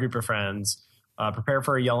 grab a group of friends, prepare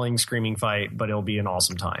for a yelling, screaming fight, but it'll be an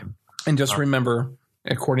awesome time. And just remember,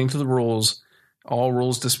 according to the rules, all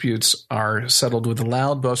rules disputes are settled with a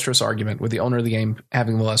loud, boisterous argument with the owner of the game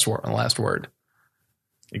having the last word.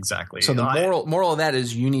 Exactly. So the moral of that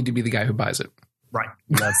is you need to be the guy who buys it. Right.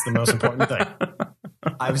 That's the most important thing.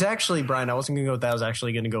 I was actually, Brian, I wasn't going to go with that. I was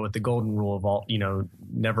actually going to go with the golden rule of all,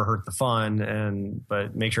 never hurt the fun,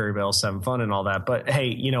 but make sure everybody else is having fun and all that. But hey,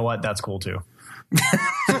 you know what? That's cool too.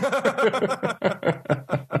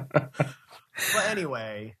 But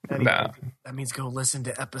anyway, that means go listen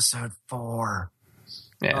to episode 4.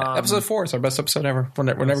 Yeah, episode 4 is our best episode ever. We're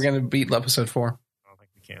never going to beat episode 4. I don't think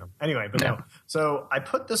we can. Anyway, but no. So I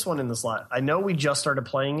put this one in the slot. I know we just started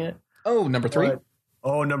playing it. Oh, number 3?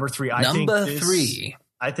 Number 3.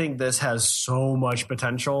 I think this has so much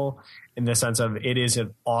potential in the sense of it is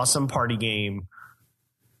an awesome party game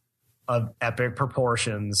of epic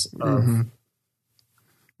proportions of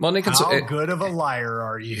well, how good of a liar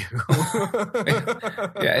are you?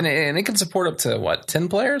 Yeah, and it can support up to, 10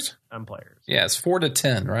 players? 10 players. Yeah, it's 4 to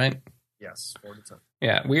 10, right? Yes, 4 to 10.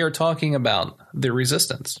 Yeah, we are talking about The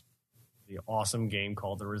Resistance. The awesome game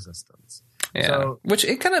called The Resistance. Yeah, so, which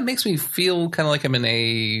it kind of makes me feel kind of like I'm in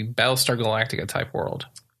a Battlestar Galactica type world.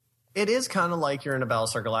 It is kind of like you're in a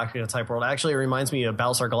Battlestar Galactica type world. Actually, it reminds me of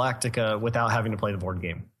Battlestar Galactica without having to play the board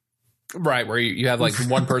game. Right, where you have like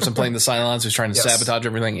one person playing the Cylons who's trying to sabotage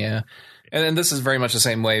everything. Yeah, and then this is very much the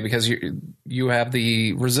same way because you have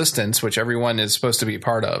the Resistance, which everyone is supposed to be a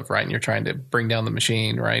part of, right? And you're trying to bring down the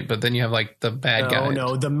machine, right? But then you have like the bad guy.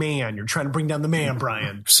 No, the man. You're trying to bring down the man,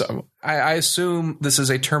 Brian. So I assume this is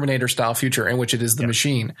a Terminator style future in which it is the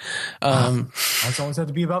machine. That's always had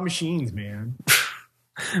to be about machines, man.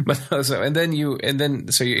 But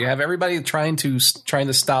so you have everybody trying to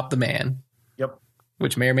stop the man. Yep.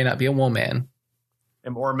 Which may or may not be a woman.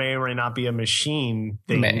 Or may or may not be a machine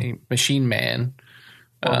thing. Machine man.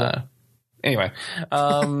 Anyway.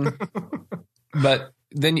 But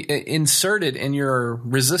then inserted in your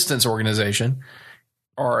resistance organization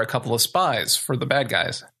are a couple of spies for the bad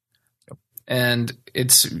guys. Yep. And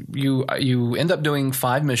it's you end up doing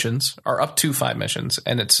 5 missions, or up to 5 missions,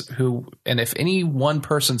 and if any one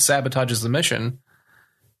person sabotages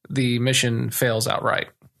the mission fails outright.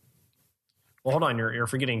 Well, hold on. You're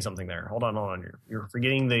forgetting something there. Hold on. You're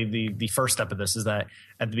forgetting the first step of this is that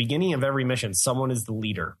at the beginning of every mission, someone is the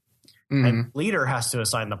leader. Mm-hmm. And leader has to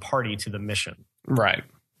assign the party to the mission. Right.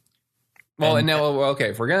 Well, okay,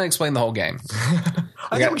 if we're going to explain the whole game.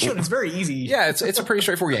 I think we should. It's very easy. Yeah, it's a pretty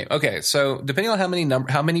straightforward game. Okay, so depending on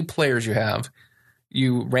how many players you have,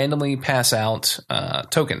 you randomly pass out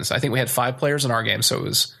tokens. I think we had 5 players in our game, so it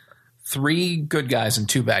was 3 good guys and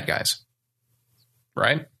 2 bad guys.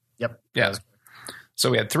 Right? Yep. Yeah.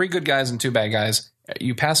 So we had 3 good guys and 2 bad guys.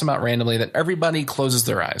 You pass them out randomly, then everybody closes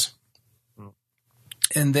their eyes.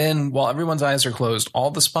 And then while everyone's eyes are closed,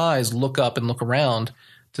 all the spies look up and look around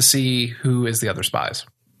to see who is the other spies.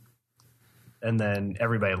 And then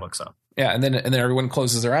everybody looks up. Yeah, and then everyone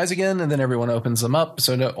closes their eyes again, and then everyone opens them up.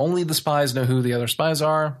 So only the spies know who the other spies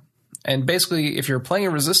are. And basically, if you're playing a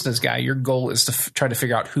resistance guy, your goal is to try to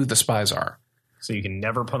figure out who the spies are. So you can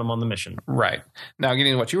never put them on the mission. Right. Now,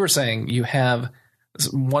 getting to what you were saying, you have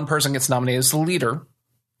one person gets nominated as the leader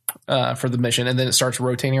for the mission, and then it starts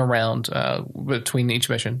rotating around between each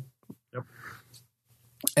mission. Yep.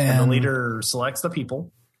 And the leader selects the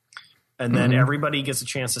people. And then everybody gets a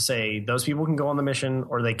chance to say those people can go on the mission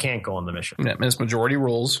or they can't go on the mission. Yeah, it's majority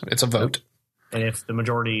rules. It's a vote. And if the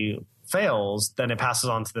majority fails, then it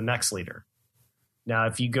passes on to the next leader. Now,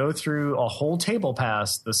 if you go through a whole table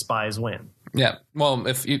pass, the spies win. Yeah. Well,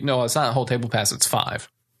 it's not a whole table pass. It's 5.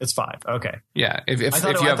 It's 5. Okay. Yeah. I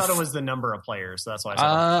thought it was the number of players. So that's why I said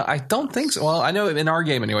I don't think so. Well, I know in our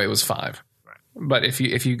game anyway, it was 5. Right. But if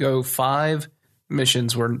you go 5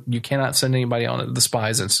 missions where you cannot send anybody on it, the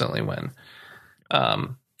spies instantly win.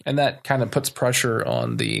 And that kind of puts pressure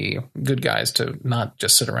on the good guys to not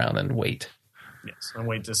just sit around and wait. Yes, and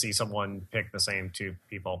wait to see someone pick the same 2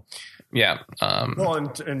 people. Yeah. Well,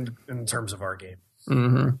 in terms of our game.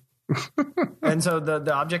 Mm-hmm. And so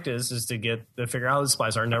the object is to figure out who the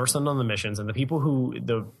spies are, never send on the missions, and the people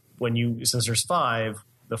since there's 5,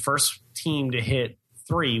 the first team to hit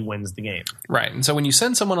 3 wins the game. Right. And so when you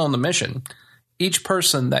send someone on the mission, each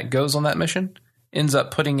person that goes on that mission ends up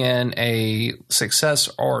putting in a success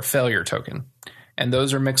or failure token. And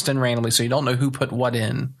those are mixed in randomly, so you don't know who put what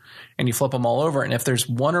in. And you flip them all over, and if there's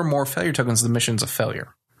 1 or more failure tokens, the mission's a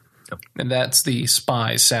failure. Yep. And that's the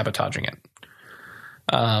spies sabotaging it.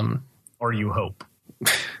 Or you hope.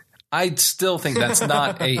 I still think that's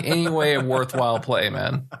not any way a worthwhile play,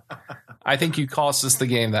 man. I think you cost us the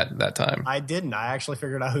game that time. I didn't. I actually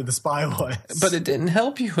figured out who the spy was. But it didn't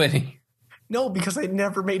help you any. No, because I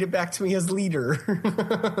never made it back to me as leader.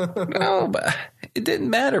 No, but it didn't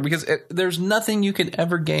matter because there's nothing you can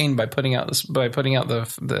ever gain by putting out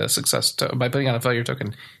the success by putting out a failure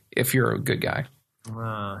token if you're a good guy.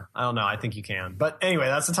 I don't know. I think you can. But anyway,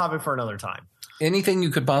 that's a topic for another time. Anything you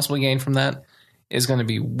could possibly gain from that is going to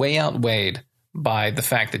be way outweighed by the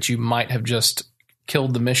fact that you might have just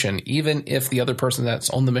killed the mission, even if the other person that's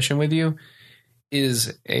on the mission with you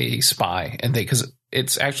is a spy, and because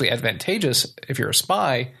it's actually advantageous if you're a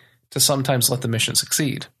spy to sometimes let the mission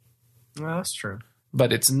succeed. Well, that's true.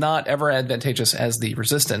 But it's not ever advantageous as the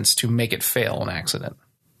resistance to make it fail on accident.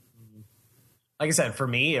 Like I said, for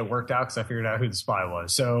me, it worked out because I figured out who the spy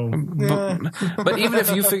was. So, but even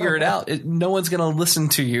if you figure it out, no one's going to listen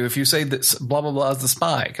to you if you say that blah blah blah is the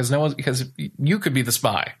spy because you could be the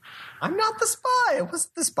spy. I'm not the spy. I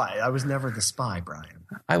wasn't the spy. I was never the spy, Brian.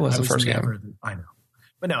 I was the first game. I know,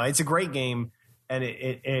 but no, it's a great game, and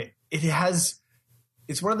it has.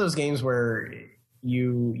 It's one of those games where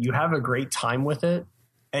you have a great time with it,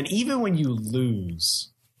 and even when you lose,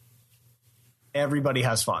 everybody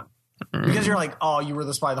has fun. Because you're like, oh, you were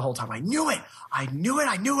the spy the whole time. I knew it. And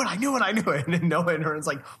then no one, and it's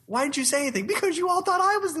like, why didn't you say anything? Because you all thought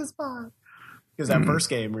I was the spy. Because that first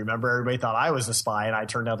game, remember, everybody thought I was the spy, and I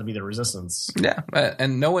turned out to be the resistance. Yeah,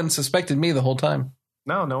 and no one suspected me the whole time.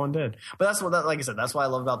 No one did. But that's what, like I said, that's what I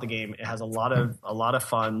love about the game. It has a lot of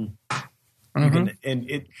fun. You can,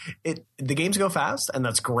 and the games go fast, and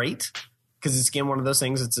that's great because it's again one of those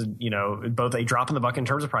things. It's both a drop in the bucket in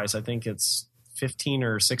terms of price. I think it's $15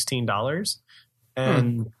 or $16,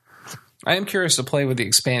 and I am curious to play with the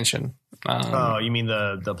expansion. Oh, you mean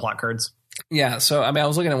the plot cards? Yeah. So I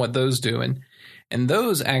was looking at what those do, and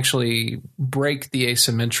those actually break the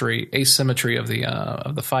asymmetry of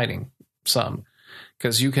the fighting some,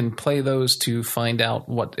 because you can play those to find out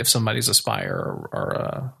what if somebody's a spy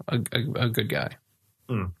or a good guy.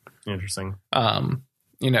 Interesting.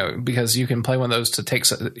 Because you can play one of those to take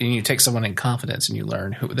someone in confidence and you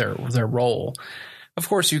learn who their role. Of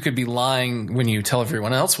course, you could be lying when you tell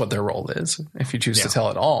everyone else what their role is if you choose to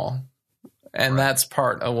tell it all. And that's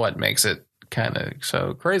part of what makes it kind of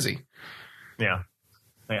so crazy. Yeah.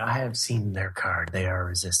 Like, I have seen their card. They are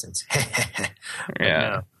resistance.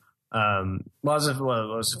 Yeah. What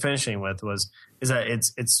I was finishing with is that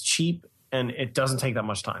it's cheap and it doesn't take that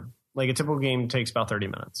much time. Like a typical game takes about 30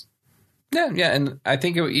 minutes. Yeah, and I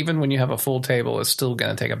think even when you have a full table, it's still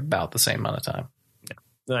going to take about the same amount of time.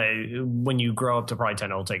 When you grow up to probably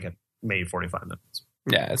 10, it'll take it maybe 45 minutes.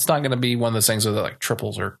 Yeah, it's not going to be one of those things with like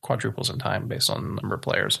triples or quadruples in time based on the number of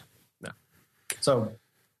players. No. So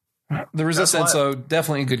The Resistance, though,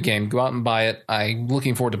 definitely a good game. Go out and buy it. I'm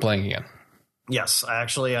looking forward to playing again. Yes,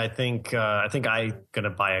 actually, I think I'm gonna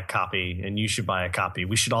buy a copy, and you should buy a copy.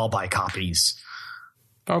 We should all buy copies.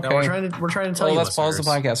 Okay, now we're trying to tell you. Let's pause the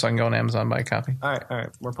podcast so I can go on Amazon and buy a copy. All right,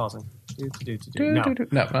 we're pausing.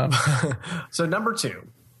 No. So number 2.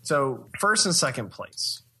 So first and second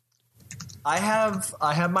place. I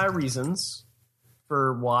have my reasons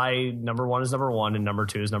for why number 1 is number 1 and number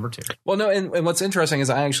 2 is number 2. Well, no, and what's interesting is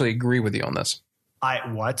I actually agree with you on this.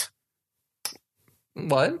 What?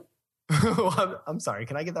 What? I'm sorry.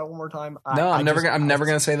 Can I get that one more time? I'm never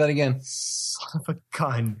going to say that again. Son of a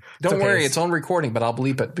gun. Don't worry, it's on recording, but I'll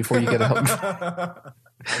bleep it before you get it home.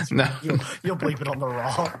 No, you'll bleep it on the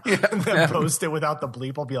raw and then post it without the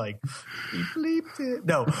bleep. I'll be like, you bleeped it.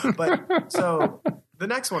 No, but so the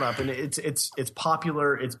next one up, and it's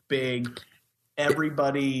popular. It's big.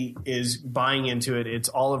 Everybody is buying into it. It's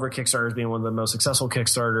all over Kickstarter as being one of the most successful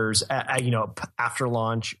Kickstarters. After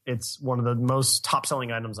launch, it's one of the most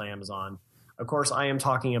top-selling items on Amazon. Of course, I am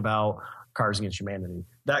talking about Cards Against Humanity.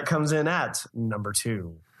 That comes in at number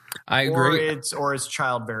 2. I agree. Or its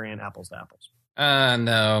child variant, Apples to Apples.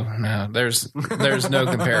 No. There's no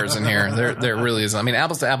comparison here. There really isn't. I mean,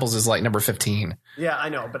 Apples to Apples is like number 15. Yeah, I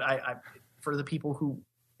know, but I for the people who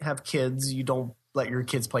have kids, you don't let your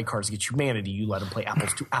kids play Cards Against Humanity. You let them play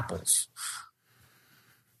Apples to Apples.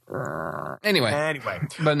 Anyway.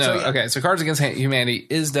 But no, so, yeah. Okay. So Cards Against Humanity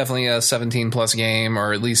is definitely a 17-plus game,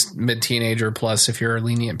 or at least mid-teenager plus if you're a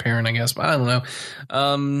lenient parent, I guess. But I don't know.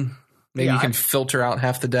 Maybe you can filter out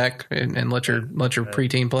half the deck and let your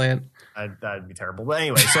preteen play it. That'd be terrible. But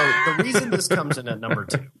anyway, so the reason this comes in at number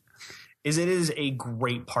 2 is it is a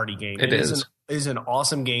great party game. It is an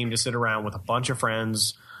awesome game to sit around with a bunch of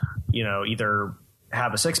friends, either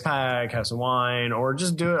have a 6-pack, have some wine, or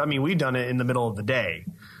just do it. I mean, we've done it in the middle of the day.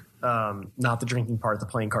 Not the drinking part, the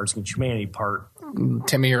playing Cards Against Humanity part.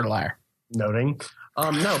 Timmy, you're a liar. Noting.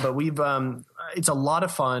 No, but we've it's a lot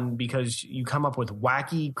of fun because you come up with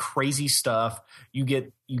wacky, crazy stuff. You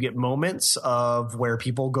get moments of where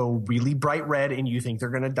people go really bright red and you think they're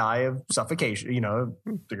going to die of suffocation. They're going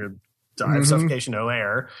to die of suffocation, no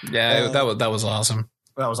air. Yeah, that was awesome.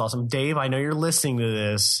 That was awesome. Dave, I know you're listening to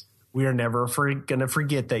this. We are never going to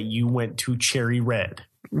forget that you went to cherry red.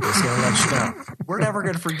 Just gonna let you know. We're never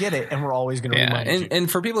going to forget it, and we're always going to remind you. And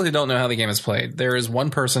for people who don't know how the game is played, there is one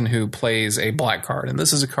person who plays a black card, and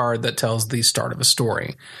this is a card that tells the start of a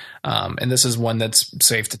story. And this is one that's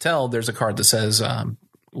safe to tell. There's a card that says,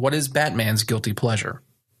 what is Batman's guilty pleasure?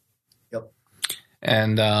 Yep.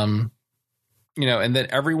 And, and then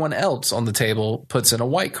everyone else on the table puts in a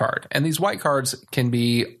white card. And these white cards can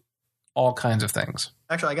be all kinds of things.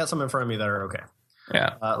 Actually, I got some in front of me that are okay.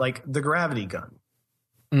 Yeah. Like the gravity gun.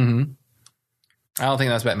 Mm-hmm. I don't think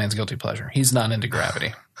that's Batman's guilty pleasure. He's not into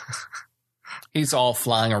gravity. He's all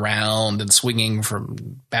flying around and swinging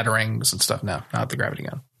from batarangs and stuff. No, not the gravity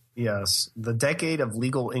gun. Yes. The decade of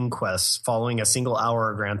legal inquests following a single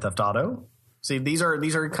hour of Grand Theft Auto. See, these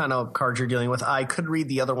are kind of cards you're dealing with. I could read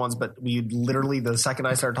the other ones, but we literally, the second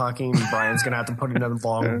I start talking, Brian's going to have to put in a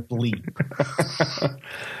long bleep.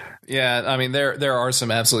 Yeah, I mean, there are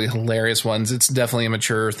some absolutely hilarious ones. It's definitely a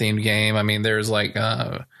mature themed game. I mean, there's like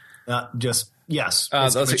yes.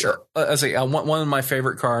 Let's see. One of my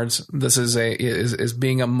favorite cards. This is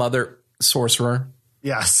being a mother sorcerer.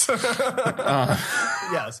 Yes.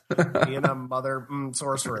 Yes. Being a mother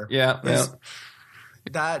sorcerer. Yeah.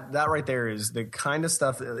 That right there is the kind of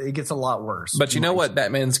stuff. It gets a lot worse. But you know what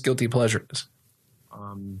Batman's guilty pleasure is?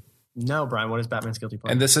 No, Brian. What is Batman's guilty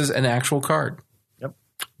pleasure? And this is an actual card. Yep.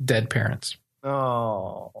 Dead parents.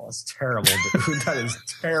 Oh, that's terrible, dude. That is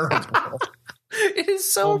terrible. It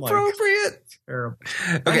is so appropriate. Terrible.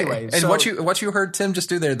 Okay, anyway, and what you heard Tim just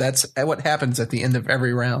do there, that's what happens at the end of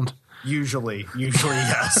every round. Usually,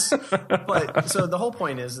 yes. But so the whole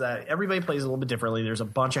point is that everybody plays a little bit differently. There's a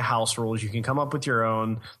bunch of house rules. You can come up with your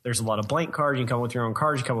own. There's a lot of blank cards. You can come up with your own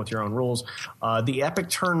cards. You come up with your own rules. The Epic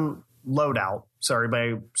Turn loadout.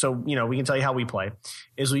 So we can tell you how we play.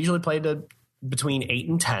 Is we usually play between 8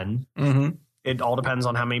 and 10. Mm-hmm. It all depends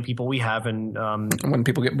on how many people we have and when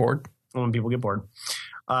people get bored.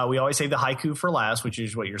 We always save the haiku for last, which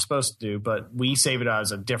is what you're supposed to do, but we save it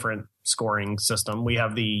as a different scoring system. We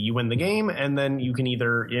have you win the game, and then you can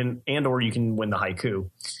either or you can win the haiku.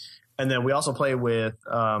 And then we also play with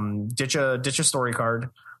ditch a story card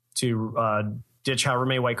to ditch however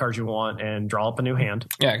many white cards you want and draw up a new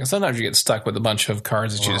hand. Yeah, because sometimes you get stuck with a bunch of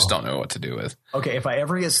cards that you just don't know what to do with. Okay, if I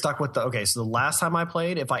ever get stuck with so the last time I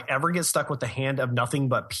played, if I ever get stuck with the hand of nothing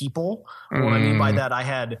but people, what I mean by that, I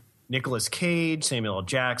had Nicolas Cage, Samuel L.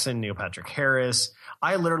 Jackson, Neil Patrick Harris.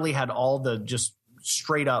 I literally had all the just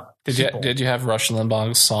straight up people. Did you have Rush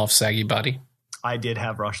Limbaugh's soft, saggy body? I did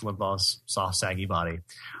have Rush Limbaugh's soft, saggy body.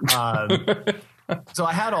 So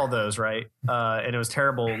I had all those, right? And it was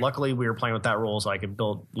terrible. Luckily, we were playing with that rule, so I could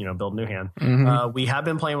build a new hand. We have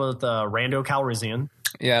been playing with Rando Calrissian.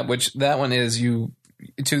 Yeah, which that one is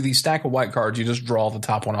to the stack of white cards, you just draw the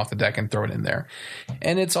top one off the deck and throw it in there.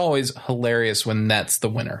 And it's always hilarious when that's the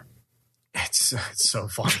winner. It's so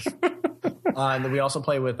funny. And then we also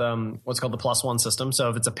play with what's called the +1 system. So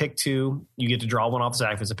if it's a pick 2, you get to draw 1 off the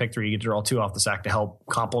sack. If it's a pick 3, you get to draw 2 off the sack to help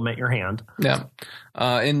complement your hand. Yeah.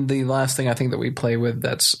 And the last thing I think that we play with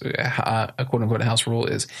that's a quote-unquote house rule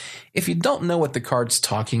is if you don't know what the card's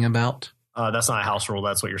talking about. That's not a house rule.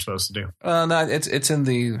 That's what you're supposed to do. No, it's in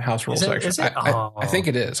the house rule section. Is it? I think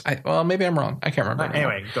it is. Well, maybe I'm wrong. I can't remember.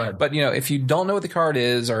 Anyway, go ahead. But, if you don't know what the card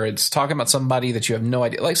is or it's talking about somebody that you have no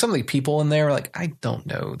idea, like some of the people in there, like, I don't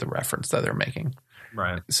know the reference that they're making.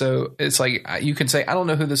 Right. So it's like you can say, I don't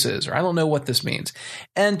know who this is or I don't know what this means.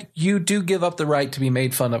 And you do give up the right to be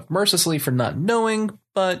made fun of mercilessly for not knowing,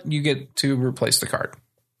 but you get to replace the card.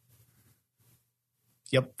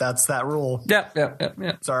 Yep, that's that rule. Yeah.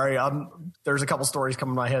 Sorry, there's a couple stories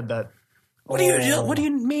coming to my head that. What do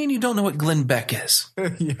you mean you don't know what Glenn Beck is?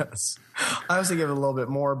 Yes, I was thinking of it a little bit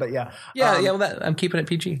more, but yeah. Well, I'm keeping it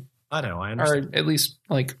PG. I know, I understand. Or at least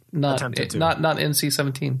like not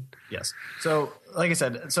NC-17. Yes. So, like I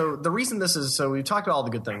said, so the reason this is we talked about all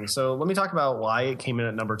the good things. So let me talk about why it came in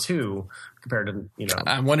at number 2 compared to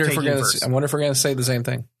I wonder if we're going to say the same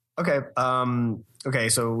thing. Okay. Okay.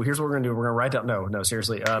 So here's what we're gonna do. We're gonna write down. No.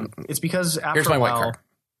 Seriously. It's because after here's my a while, white card.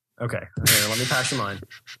 Okay. Here, let me pass you mine.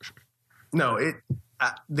 No.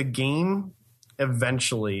 The game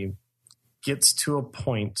eventually gets to a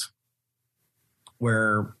point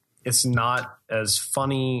where it's not as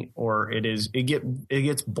funny, or it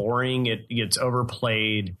gets boring. It gets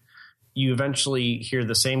overplayed. You eventually hear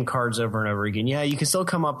the same cards over and over again. Yeah, you can still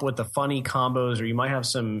come up with the funny combos, or you might have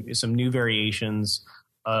some new variations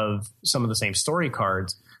of some of the same story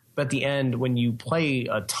cards. But at the end, when you play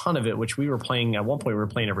a ton of it, which we were playing at one point, we were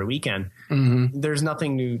playing every weekend. Mm-hmm. There's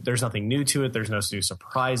nothing new. There's nothing new to it. There's no new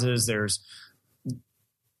surprises.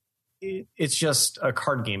 It's just a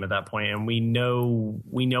card game at that point, and we know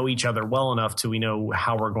each other well enough we know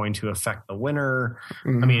how we're going to affect the winner.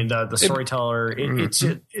 Mm-hmm. I mean, the storyteller.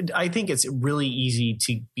 I think it's really easy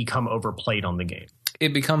to become overplayed on the game.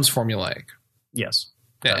 It becomes formulaic. Yes.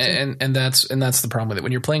 Yeah, and that's the problem with it.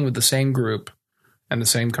 When you're playing with the same group and the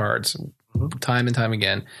same cards time and time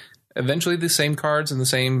again, eventually the same cards and the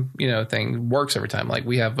same thing works every time. Like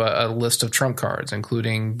we have a list of trump cards,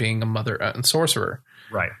 including being a mother and sorcerer.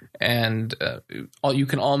 Right. And you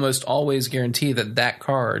can almost always guarantee that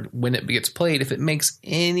card, when it gets played, if it makes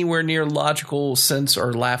anywhere near logical sense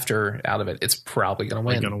or laughter out of it, it's probably going to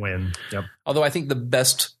win. Going to win. Yep. Although I think the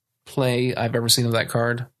best play I've ever seen of that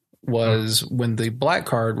card was when the black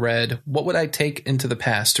card read, "What would I take into the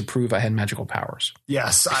past to prove I had magical powers?"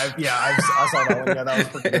 Yes, I saw that one. Yeah, that was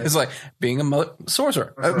pretty good. It's like being a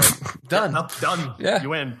sorcerer. Done. Done. Yeah, you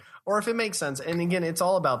win. Or if it makes sense. And again, it's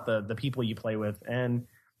all about the people you play with. And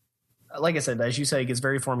like I said, as you say, it gets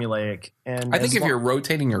very formulaic. And I think if you're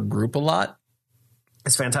rotating your group a lot,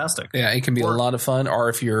 it's fantastic. Yeah, it can be a lot of fun. Or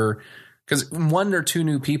if you're, because 1 or 2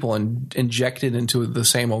 new people injected into the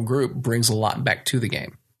same old group brings a lot back to the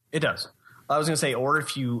game. It does. I was going to say, or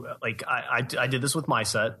if you like, I did this with my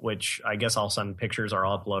set, which I guess I'll send pictures or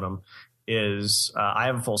I'll upload them. I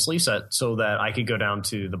have a full sleeve set so that I could go down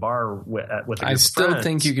to the bar with a group I still of friends.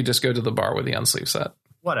 think you could just go to the bar with the unsleeve set.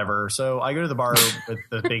 Whatever. So I go to the bar with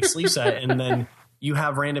the big sleeve set, and then you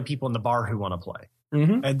have random people in the bar who want to play.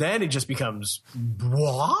 Mm-hmm. And then it just becomes,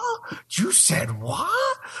 what? You said what?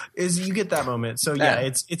 You get that moment. So yeah,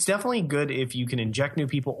 it's definitely good if you can inject new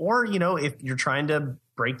people, or if you're trying to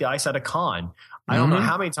break the ice at a con. I don't know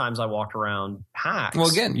how many times I walked around PAX. Well,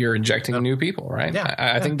 again, you're injecting new people, right? Yeah.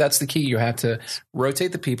 I think that's the key. You have to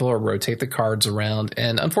rotate the people or rotate the cards around.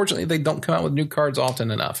 And unfortunately, they don't come out with new cards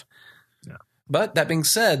often enough. Yeah. But that being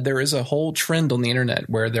said, there is a whole trend on the internet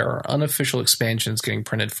where there are unofficial expansions getting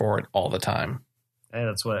printed for it all the time. And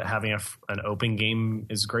that's what having an open game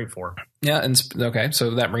is great for. Yeah. And okay,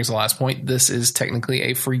 so that brings the last point. This is technically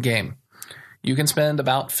a free game. You can spend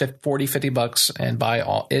about $40-$50 and buy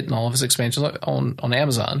it and all of its expansions on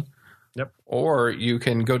Amazon. Yep. Or you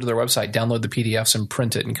can go to their website, download the PDFs, and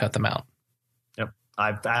print it and cut them out. Yep.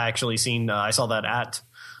 I've actually seen. I saw that at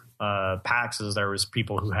PAX. There was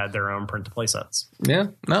people who had their own print to play sets. Yeah,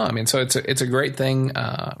 no, I mean, so it's a great thing.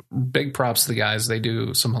 Big props to the guys. They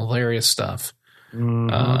do some hilarious stuff.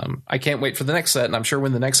 Mm-hmm. I can't wait for the next set, and I'm sure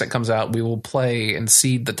when the next set comes out, we will play and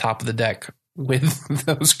seed the top of the deck with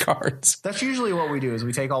those cards. That's usually what we do. Is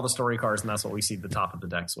we take all the story cards, and that's what we seed the top of the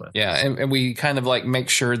decks with. Yeah, and we kind of like make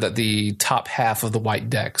sure that the top half of the white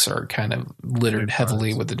decks are kind of littered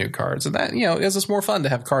heavily with the new cards, and that is just more fun to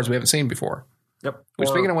have cards we haven't seen before. Yep. Which,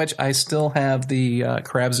 speaking of which, I still have the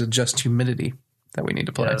Crabs Adjust Humidity that we need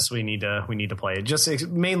to play. Yes, we need to play it. Just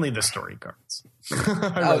mainly the story cards.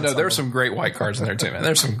 Oh no, there's some great white cards in there too, man.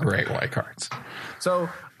 There's some great white cards. So,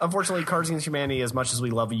 unfortunately, Cards Against Humanity, as much as we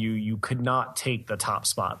love you, you could not take the top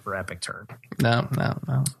spot for Epic Turn. No.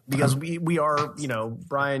 Because we are,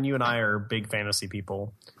 Brian, you and I are big fantasy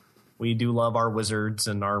people. We do love our wizards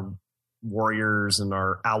and our warriors and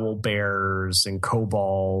our owl bears and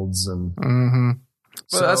kobolds and. Mm-hmm.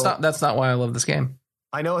 Well, that's not why I love this game.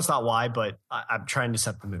 I know it's not why, but I'm trying to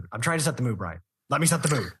set the mood. I'm trying to set the mood, Brian. Let me set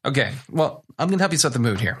the mood. Okay. Well, I'm going to help you set the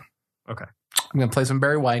mood here. Okay. I'm going to play some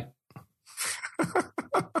Barry White.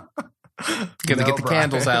 Get the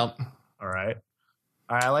candles out. All right.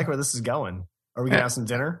 I like where this is going. Are we going to have some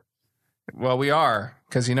dinner? Well, we are,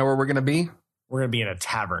 because you know where we're going to be? We're going to be in a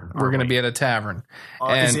tavern. We're going to be at a tavern.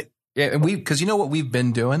 Because you know what we've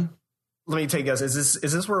been doing? Let me take a guess. Is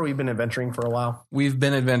this where we've been adventuring for a while? We've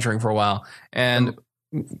been adventuring for a while, and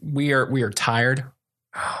we are tired.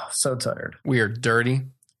 So tired. We are dirty.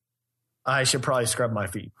 I should probably scrub my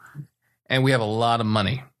feet. And we have a lot of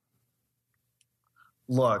money.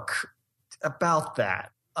 Look, about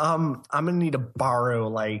that. I'm gonna need to borrow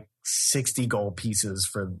like 60 gold pieces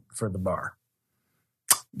for the bar.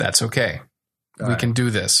 That's okay. We can do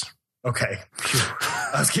this. Okay.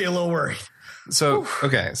 I was getting a little worried. So,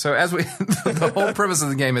 okay. So as the whole premise of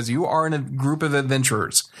the game is you are in a group of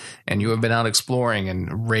adventurers and you have been out exploring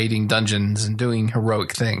and raiding dungeons and doing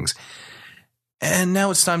heroic things. And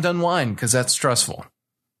now it's time to unwind because that's stressful.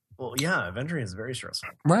 Well, yeah, adventuring is very stressful.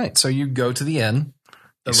 Right. So you go to the inn.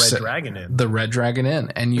 The Red Dragon Inn. The Red Dragon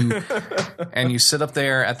Inn. And you sit up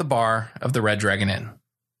there at the bar of the Red Dragon Inn.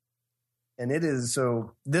 And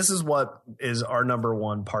this is what is our number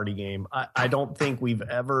one party game. I don't think we've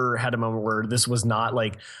ever had a moment where this was not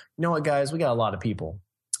like, you know what, guys, we got a lot of people.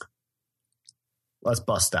 Let's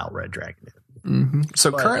bust out Red Dragon Inn. Mm-hmm.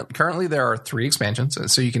 So currently there are 3 expansions.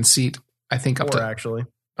 So you can seat, I think, up 4, to actually.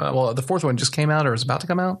 Well, the 4th one just came out or is about to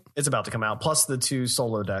come out. It's about to come out. Plus the 2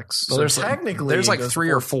 solo decks. So there's like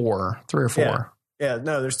 3 or 4. Yeah,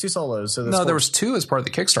 no, there's 2 solos. So there was 2 as part of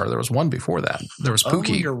the Kickstarter. There was 1 before that. There was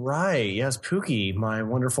Pookie. Oh, you're right. Yes, Pookie, my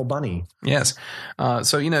wonderful bunny. Yes.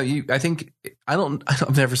 So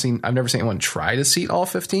I've never seen anyone try to seat all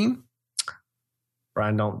 15.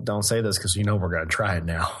 Brian, don't say this because we're going to try it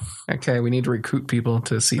now. Okay, we need to recruit people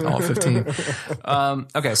to seat all 15.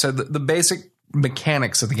 Okay, so the basic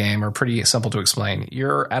mechanics of the game are pretty simple to explain.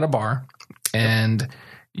 You're at a bar and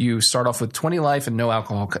you start off with 20 life and no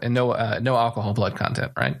alcohol and no alcohol blood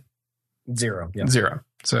content, right? 0. Yeah. 0.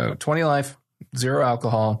 So 20 life, 0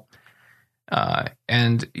 alcohol,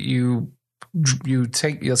 and you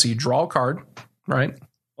draw a card, right?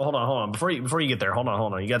 Well, hold on. Before you get there, hold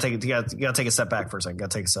on. You gotta take a step back for a second.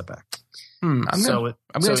 I'm gonna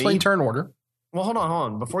explain turn order. Well, hold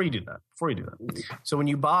on. Before you do that. So when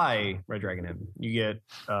you buy Red Dragon Inn, you get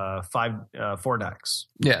 4 decks.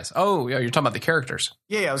 Yes. Oh, yeah. You're talking about the characters.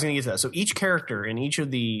 Yeah. I was going to get to that. So each character in each of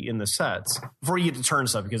the sets, before you get to turn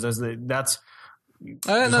stuff, because that's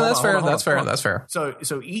fair.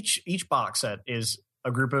 So each box set is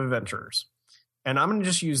a group of adventurers, and I'm going to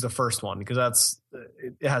just use the first one because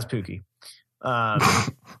it has Pookie.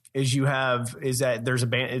 There's a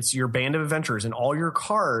band. It's your band of adventurers, and all your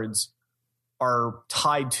cards are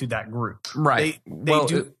tied to that group. Right.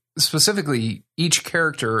 Specifically, each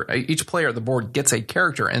character, each player at the board gets a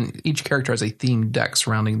character, and each character has a themed deck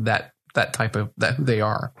surrounding that type of who they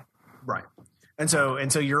are. Right. And so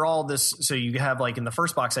you're all this. So you have like in the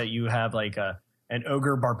first box set, you have like an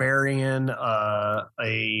ogre barbarian, I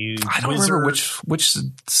don't remember which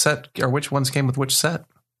set or which ones came with which set.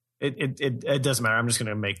 It doesn't matter. I'm just going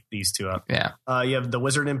to make these 2 up. Yeah. You have the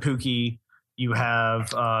wizard and Pookie. You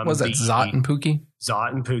have was that Zot and Pookie?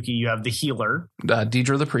 Zot and Pookie. You have the healer,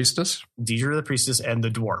 Deidre the priestess, and the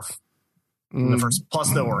dwarf. The first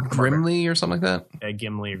plus the orc, Gimli or something like that.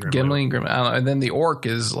 Gimli or Gimli. And then the orc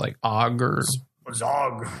is like Og or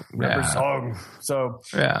Zog. Remember Zog. So,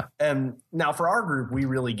 and now for our group, we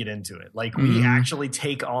really get into it. Like, we actually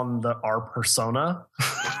take on our persona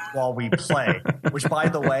while we play, which, by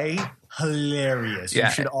the way, hilarious. You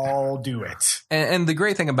should all do it. And the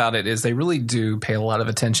great thing about it is they really do pay a lot of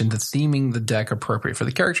attention to theming the deck appropriate for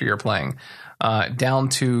the character you're playing, down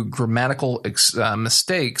to grammatical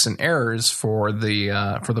mistakes and errors for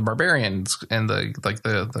the barbarians and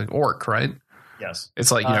the orc, right? Yes.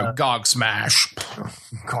 It's like, Gog Smash.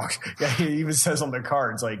 Gog. Yeah, he even says on the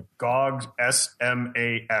cards, like, Gog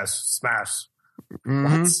SMAS, Smash.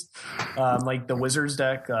 What? Like the Wizards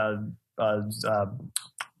deck, Zot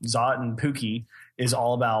and Pookie is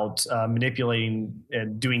all about manipulating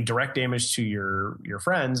and doing direct damage to your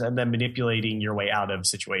friends and then manipulating your way out of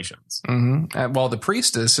situations. While the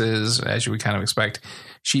Priestess is, as you would kind of expect,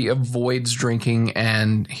 she avoids drinking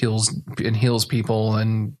and heals people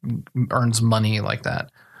and earns money like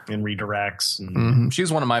that. And redirects. And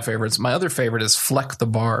She's one of my favorites. My other favorite is Fleck the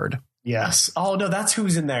Bard. Yes. Oh, no, that's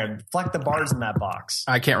who's in there. Fleck the Bard's in that box.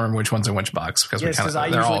 I can't remember which one's in which box because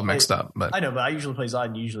they're all mixed up. But I know, but I usually play Zod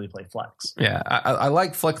and you usually play Flex. Yeah, I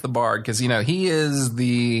like Fleck the Bard because, he is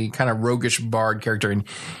the kind of roguish bard character. And,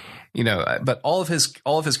 but all of his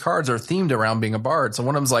cards are themed around being a bard. So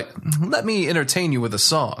one of them's like, let me entertain you with a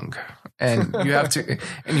song. And you have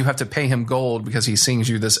to pay him gold because he sings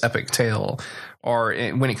you this epic tale. Or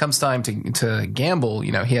when it comes time to gamble,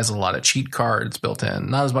 he has a lot of cheat cards built in.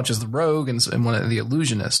 Not as much as the rogue and one of the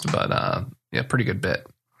illusionist, but pretty good bit.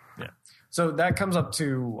 Yeah. So that comes up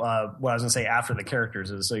to what I was going to say after the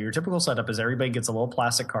characters is, so your typical setup is everybody gets a little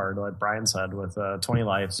plastic card, like Brian said, with 20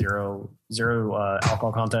 life, zero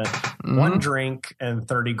alcohol content, 1 drink, and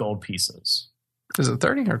 30 gold pieces. Is it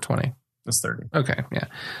 30 or 20? It's 30. Okay, yeah.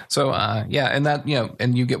 So, and that,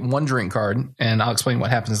 and you get 1 drink card, and I'll explain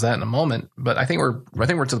what happens to that in a moment. But I think we're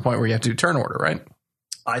to the point where you have to do turn order, right?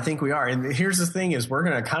 I think we are. And here's the thing is we're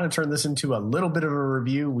going to kind of turn this into a little bit of a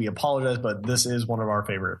review. We apologize, but this is one of our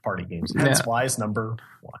favorite party games. Hence why it's number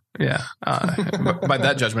 1. Yeah. By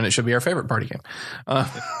that judgment, it should be our favorite party game.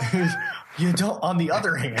 You don't, on the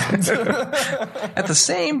other hand. At the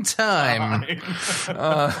same time.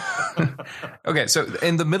 Okay, so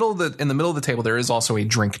in the middle of the table, there is also a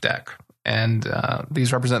drink deck. And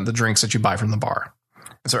these represent the drinks that you buy from the bar.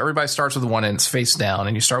 So everybody starts with 1 and it's face down,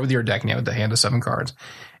 and you start with your deck and you have a hand of 7 cards.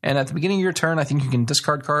 And at the beginning of your turn, I think you can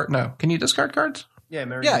discard card. No, can you discard cards? Yeah.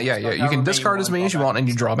 Yeah. You can discard as many as you want, and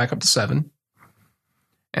you draw back up to 7.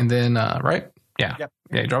 And then, right? Yeah. Yep.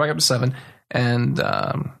 Yeah, you draw back up to 7. And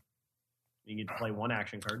you get to play 1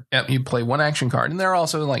 action card. Yep, you play 1 action card. And there are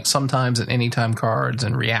also like sometimes at anytime cards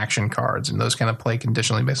and reaction cards, and those kind of play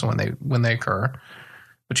conditionally based on when they occur.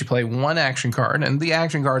 But you play 1 action card, and the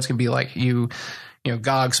action cards can be like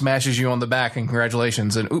Gog smashes you on the back and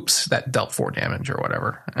congratulations, and oops, that dealt 4 damage or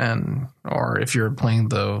whatever. Or if you're playing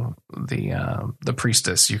the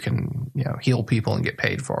Priestess, you can heal people and get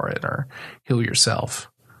paid for it, or heal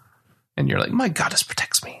yourself. And you're like, my goddess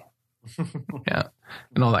protects me. Yeah.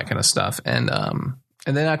 And all that kind of stuff. And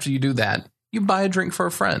then after you do that, you buy a drink for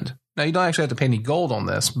a friend. Now you don't actually have to pay any gold on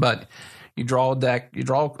this, but you draw a deck, you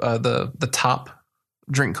draw the top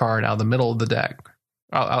drink card out of the middle of the deck.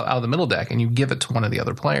 Out of the middle deck, and you give it to one of the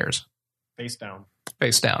other players. Face down.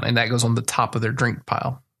 And that goes on the top of their drink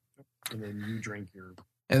pile. And then you drink your...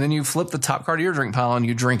 And then you flip the top card of your drink pile and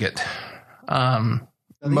you drink it.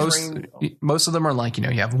 Most of them are like, you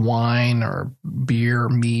have wine or beer,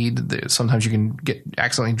 mead. Sometimes you can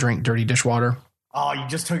accidentally drink dirty dishwater. Oh, you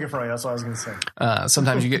just took it from me. That's what I was going to say.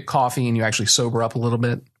 Sometimes you get coffee and you actually sober up a little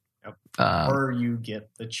bit. Yep. Or you get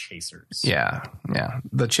the chasers. Yeah.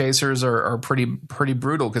 The chasers are pretty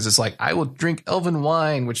brutal because it's like, I will drink elven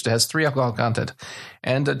wine, which has 3 alcohol content,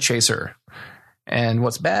 and a chaser. And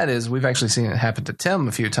what's bad is we've actually seen it happen to Tim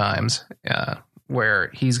a few times,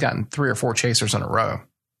 where he's gotten 3 or 4 chasers in a row.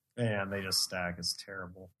 Man, they just stack. It's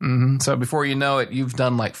terrible. Mm-hmm. So before you know it, you've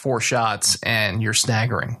done like 4 shots and you're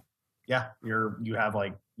staggering. Yeah, you have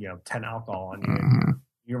 10 alcohol on you. Mm-hmm.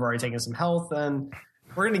 You've already taken some health, and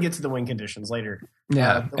we're going to get to the win conditions later.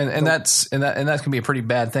 Yeah, and that can be a pretty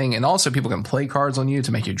bad thing. And also, people can play cards on you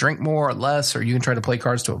to make you drink more or less, or you can try to play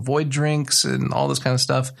cards to avoid drinks and all this kind of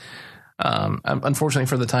stuff. Unfortunately,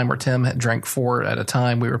 for the time where Tim had drank 4 at a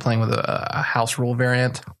time, we were playing with a house rule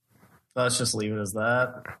variant. Let's just leave it as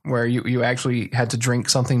that. Where you actually had to drink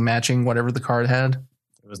something matching whatever the card had.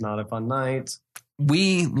 It was not a fun night.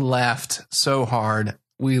 We laughed so hard.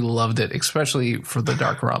 We loved it, especially for the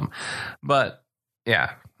dark rum. But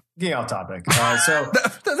yeah. Getting off topic. So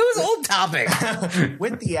that was old topic.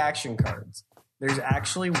 With the action cards, There's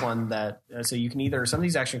actually one that so you can either some of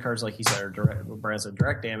these action cards, like he said, are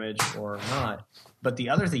direct damage or not. But the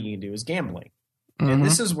other thing you can do is gambling, and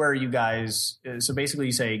this is where you guys. So basically,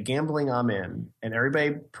 you say gambling, I'm in, and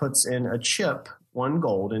everybody puts in a chip, 1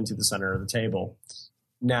 gold, into the center of the table.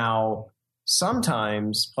 Now,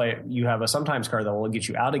 sometimes you have a sometimes card that will get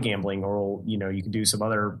you out of gambling, or you can do some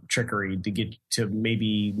other trickery to get to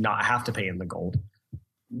maybe not have to pay in the gold.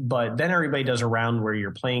 But then everybody does a round where you're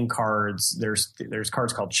playing cards. There's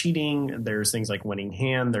cards called cheating. There's things like winning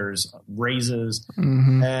hand. There's raises.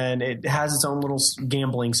 And it has its own little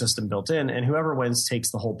gambling system built in. And whoever wins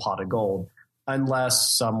takes the whole pot of gold,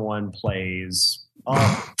 unless someone plays.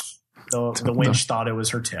 The winch thought it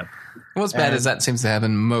was her tip. What's bad is that seems to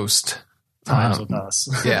happen most times with us.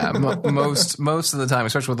 Yeah, most of the time,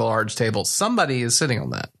 especially with a large table, somebody is sitting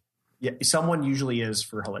on that. Yeah, someone usually is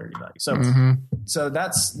for hilarity value. So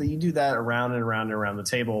that's you do that around and around and around the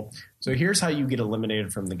table. So here's how you get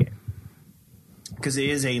eliminated from the game, because it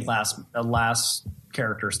is a last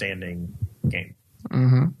character standing game.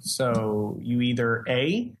 So you either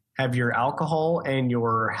A, have your alcohol and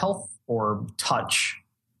your health orb touch,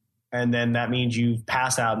 and then that means you've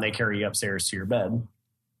passed out and they carry you upstairs to your bed.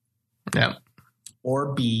 Yeah.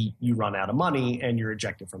 Or B, you run out of money and you're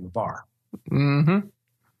ejected from the bar.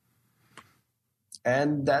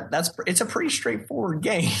 And it's a pretty straightforward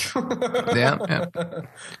game. yeah.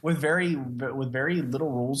 With very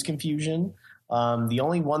little rules confusion. The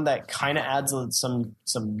only one that kind of adds some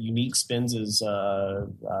unique spins is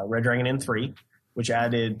Red Dragon N3, which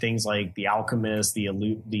added things like the alchemist, the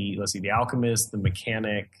alchemist, the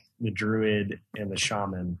mechanic, the druid, and the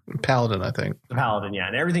shaman. Paladin, I think. The paladin, yeah,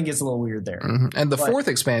 and everything gets a little weird there. And the fourth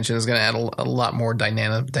expansion is going to add a lot more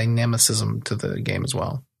dynamicism to the game as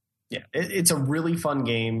well. Yeah, it's a really fun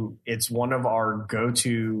game. It's one of our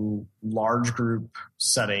go-to large group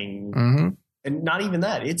setting. And not even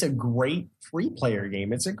that. It's a great 3-player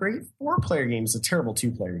game. It's a great 4-player game. It's a terrible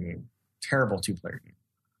 2-player game.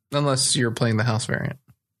 Unless you're playing the house variant.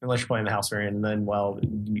 Unless you're playing the house variant. And then, well,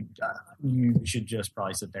 you should just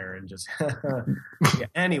probably sit there and just... yeah,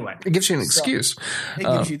 anyway. It gives you an excuse. It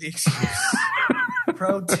gives you the excuse.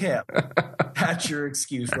 Pro tip. That's your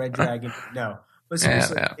excuse, Red Dragon. No. But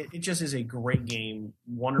seriously, it just is a great game,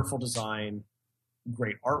 wonderful design,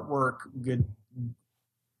 great artwork, good.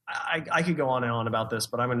 I could go on and on about this,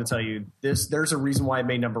 but I'm going to tell you this. There's a reason why it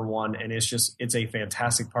made #1, and it's a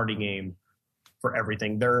fantastic party game for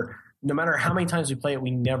everything. No matter how many times we play it,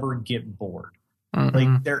 we never get bored. Like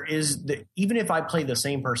even if I play the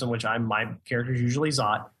same person, which my character is usually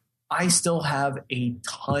Zot, I still have a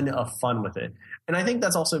ton of fun with it. And I think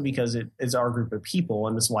that's also because it is our group of people,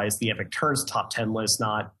 and this is why it's the Epic Turns top 10 list,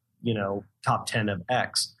 not, top 10 of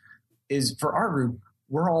X, is for our group,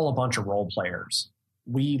 we're all a bunch of role players.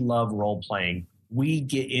 We love role playing. We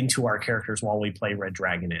get into our characters while we play Red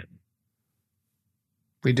Dragon In.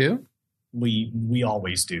 We do? We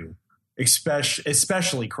always do.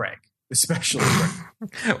 Especially Craig.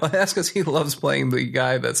 Well, that's because he loves playing the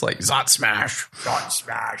guy that's like, Zot Smash.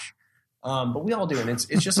 But we all do, and it's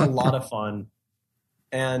just a lot of fun.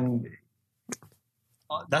 And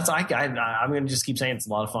that's I'm going to just keep saying it's a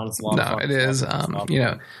lot of fun. It's a lot of fun. No, it is.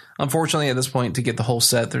 Unfortunately, at this point, to get the whole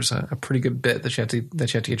set, there's a pretty good bit that you have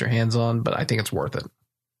to get your hands on. But I think it's worth it.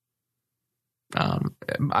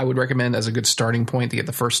 I would recommend as a good starting point to get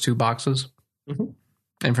the first 2 boxes,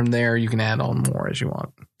 and from there you can add on more as you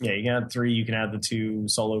want. Yeah, you can add 3. You can add the 2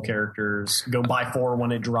 solo characters. Go buy 4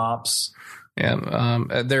 when it drops. Yeah,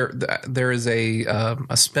 there is a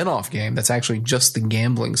spinoff game that's actually just the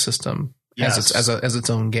gambling system as its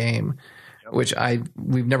own game, which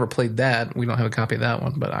we've never played that. We don't have a copy of that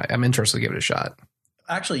one, but I'm interested to give it a shot.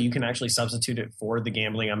 Actually, you can actually substitute it for the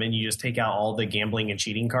gambling. You just take out all the gambling and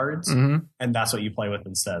cheating cards, and that's what you play with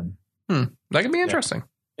instead. That could be interesting.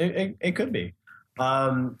 Yeah. It could be.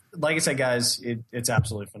 Like I said, guys, it's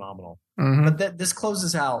absolutely phenomenal. But this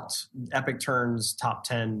closes out Epic Turns top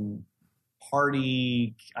 10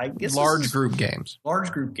 party, I guess, large group games.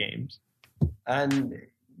 And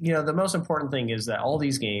the most important thing is that all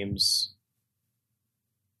these games,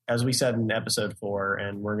 as we said in episode 4,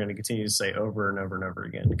 and we're going to continue to say over and over and over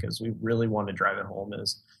again, because we really want to drive it home,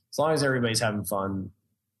 is as long as everybody's having fun,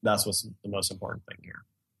 that's what's the most important thing here.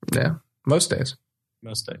 Yeah, most days.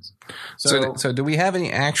 So do we have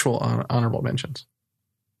any actual honorable mentions?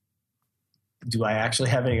 Do I actually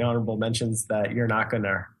have any honorable mentions that you're not going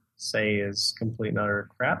to say is complete and utter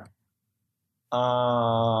crap?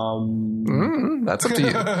 That's up to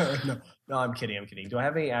you. No, I'm kidding. Do I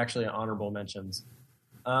have any actually honorable mentions?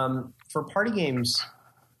 For party games,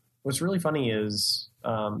 what's really funny is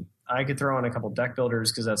I could throw in a couple deck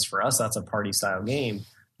builders because that's for us. That's a party style game.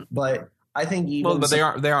 But I think even but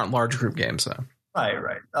they aren't large group games though.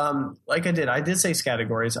 Right. Like I did say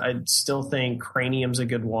categories. I still think Cranium's a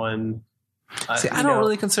good one. See, I don't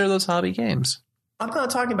really consider those hobby games. I'm not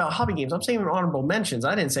talking about hobby games. I'm saying honorable mentions.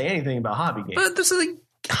 I didn't say anything about hobby games. But this is a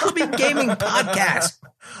hobby gaming podcast.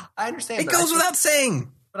 I understand. It goes without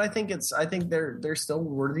saying. But I think they're still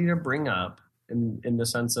worthy to bring up in the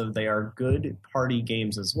sense of they are good party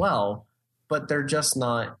games as well, but they're just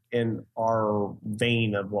not in our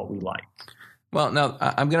vein of what we like. Well, now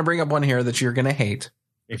I'm going to bring up one here that you're going to hate.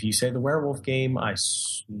 If you say the werewolf game, I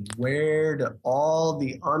swear to all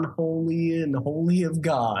the unholy and holy of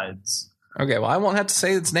gods. Okay, well, I won't have to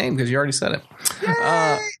say its name because you already said it.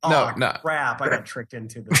 No. Crap, I got tricked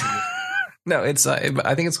into this. No, it's.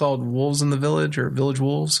 I think it's called Wolves in the Village or Village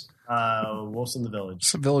Wolves. Wolves in the Village.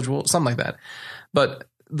 Village Wolves, something like that. But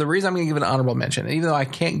the reason I'm going to give it an honorable mention, even though I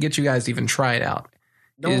can't get you guys to even try it out.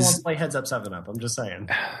 No one wants to play Heads Up 7-Up. I'm just saying.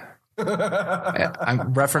 I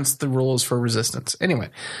referenced the rules for Resistance.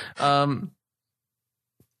 Anyway. But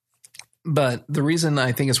the reason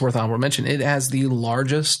I think it's worth honorable mention, it has the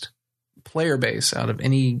largest player base out of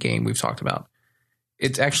any game we've talked about.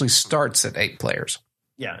 It actually starts at 8 players.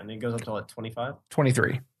 Yeah, and it goes up to what, 25?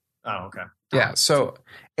 23. Oh, okay. Yeah, so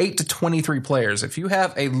 8 to 23 players. If you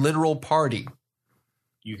have a literal party,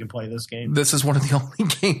 you can play this game. This is one of the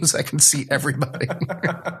only games I can see everybody.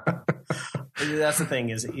 That's the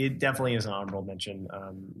thing, is it definitely is an honorable mention.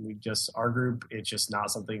 Our group, it's just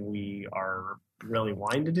not something we are really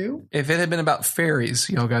wanting to do. If it had been about fairies,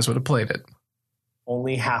 y'all guys would have played it.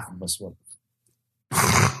 Only half of us would.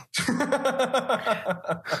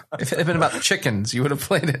 If it had been about chickens, you would have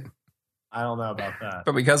played it. I don't know about that.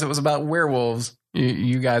 But because it was about werewolves,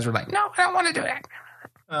 you guys were like, no, I don't want to do that.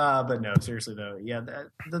 But no, seriously though. Yeah,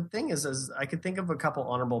 the thing is I could think of a couple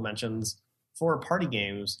honorable mentions for party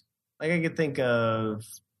games. Like I could think of,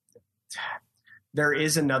 there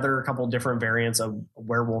is another couple different variants of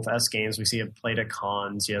werewolf-esque games. We see it played at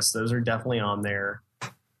cons. Yes, those are definitely on there.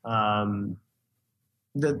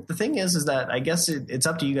 The thing is that I guess it's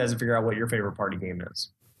up to you guys to figure out what your favorite party game is,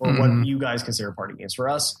 or what you guys consider party games. For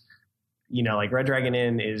us, like Red Dragon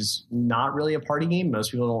Inn is not really a party game.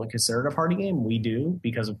 Most people don't consider it a party game. We do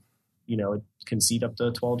because of, it can seat up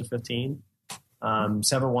to 12 to 15.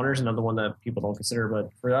 Seven Wonders, another one that people don't consider. But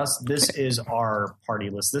for us, this is our party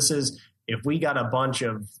list. This is, if we got a bunch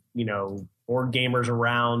of, board gamers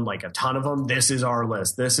around, like a ton of them, this is our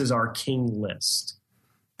list. This is our king list.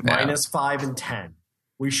 Yeah. Minus 5 and 10.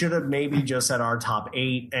 We should have maybe just at our top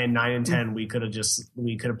 8 and 9 and 10. We could have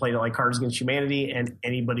played it like Cards Against Humanity, and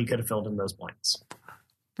anybody could have filled in those blanks.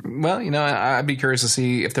 Well, I'd be curious to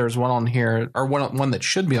see if there's one on here, or one that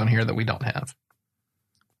should be on here that we don't have.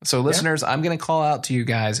 So, listeners, I'm going to call out to you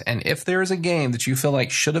guys, and if there is a game that you feel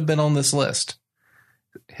like should have been on this list,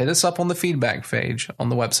 hit us up on the feedback page on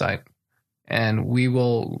the website, and we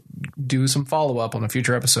will do some follow up on a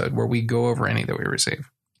future episode where we go over any that we receive.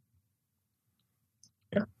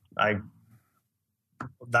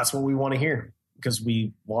 That's what we want to hear, because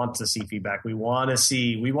we want to see feedback. We want to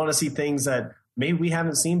see things that maybe we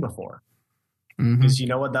haven't seen before. Because you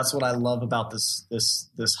know what? That's what I love about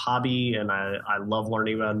this hobby, and I love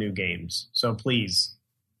learning about new games. So please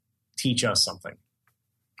teach us something.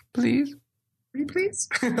 Please. Please.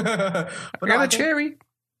 But I got a cherry.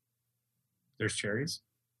 There's cherries.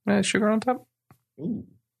 Sugar on top. Ooh.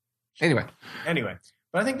 Anyway,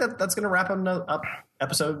 but I think that's going to wrap up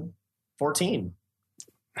episode 14.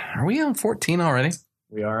 Are we on 14 already?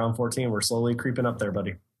 We are on 14. We're slowly creeping up there,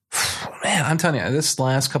 buddy. Man, I'm telling you, this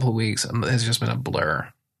last couple of weeks has just been a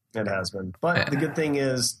blur. It has been. But the good thing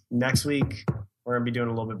is next week, we're going to be doing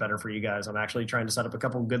a little bit better for you guys. I'm actually trying to set up a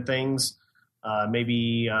couple of good things.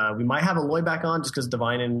 Maybe we might have Aloy back on just because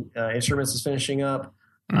Divine Instruments is finishing up.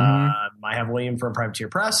 Might have William from Privateer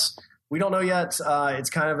Press. We don't know yet. It's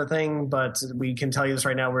kind of a thing, but we can tell you this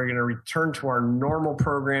right now. We're going to return to our normal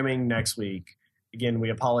programming next week. Again, we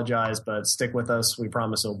apologize, but stick with us. We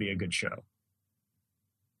promise it'll be a good show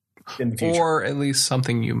in the future. Or at least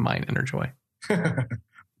something you might enjoy.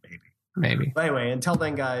 Maybe. But anyway, until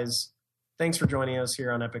then, guys, thanks for joining us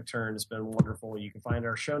here on Epic Turn. It's been wonderful. You can find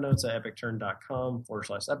our show notes at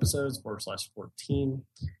epicturn.com/episodes/14. You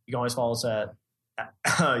can always follow us at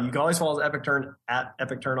Epic Turn at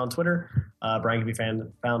Epic Turn on Twitter. Brian can be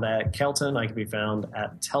found at Kelton. I can be found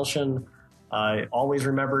at Telshin. Always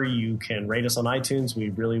remember, you can rate us on iTunes. We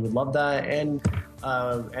really would love that. And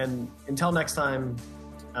until next time,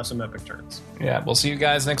 have some epic turns. Yeah, we'll see you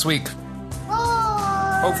guys next week.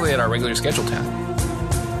 Bye! Hopefully at our regular scheduled time.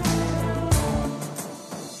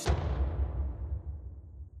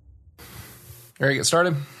 Ready to get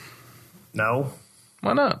started? No,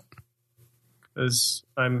 Why not? because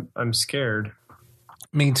I'm scared.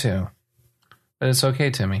 Me too. But it's okay,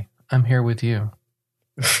 Timmy. I'm here with you.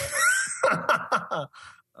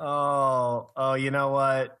 Oh, you know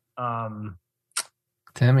what?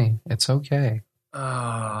 Timmy, it's okay.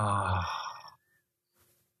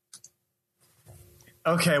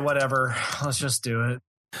 Okay, whatever. Let's just do it.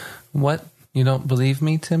 What? You don't believe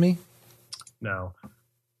me, Timmy? No,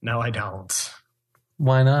 I don't.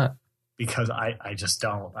 Why not? Because I just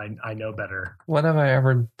don't. I know better. What have I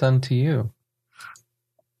ever done to you?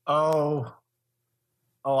 Oh,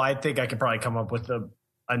 I think I could probably come up with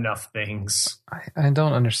enough things. I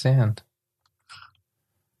don't understand.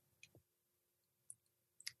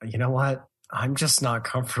 You know what? I'm just not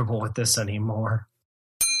comfortable with this anymore.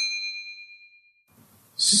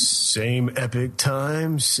 Same epic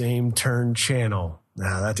time, same turn channel.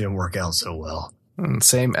 Nah, that didn't work out so well.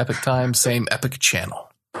 Same epic time, same epic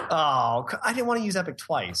channel. Oh, I didn't want to use epic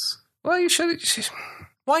twice. Well, you should.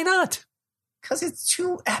 Why not? Because it's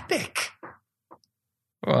too epic.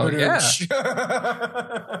 Well, yeah. Is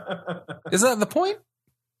that the point?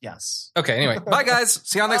 Yes. Okay, anyway. Bye, guys.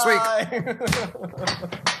 See y'all next week.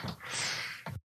 Bye.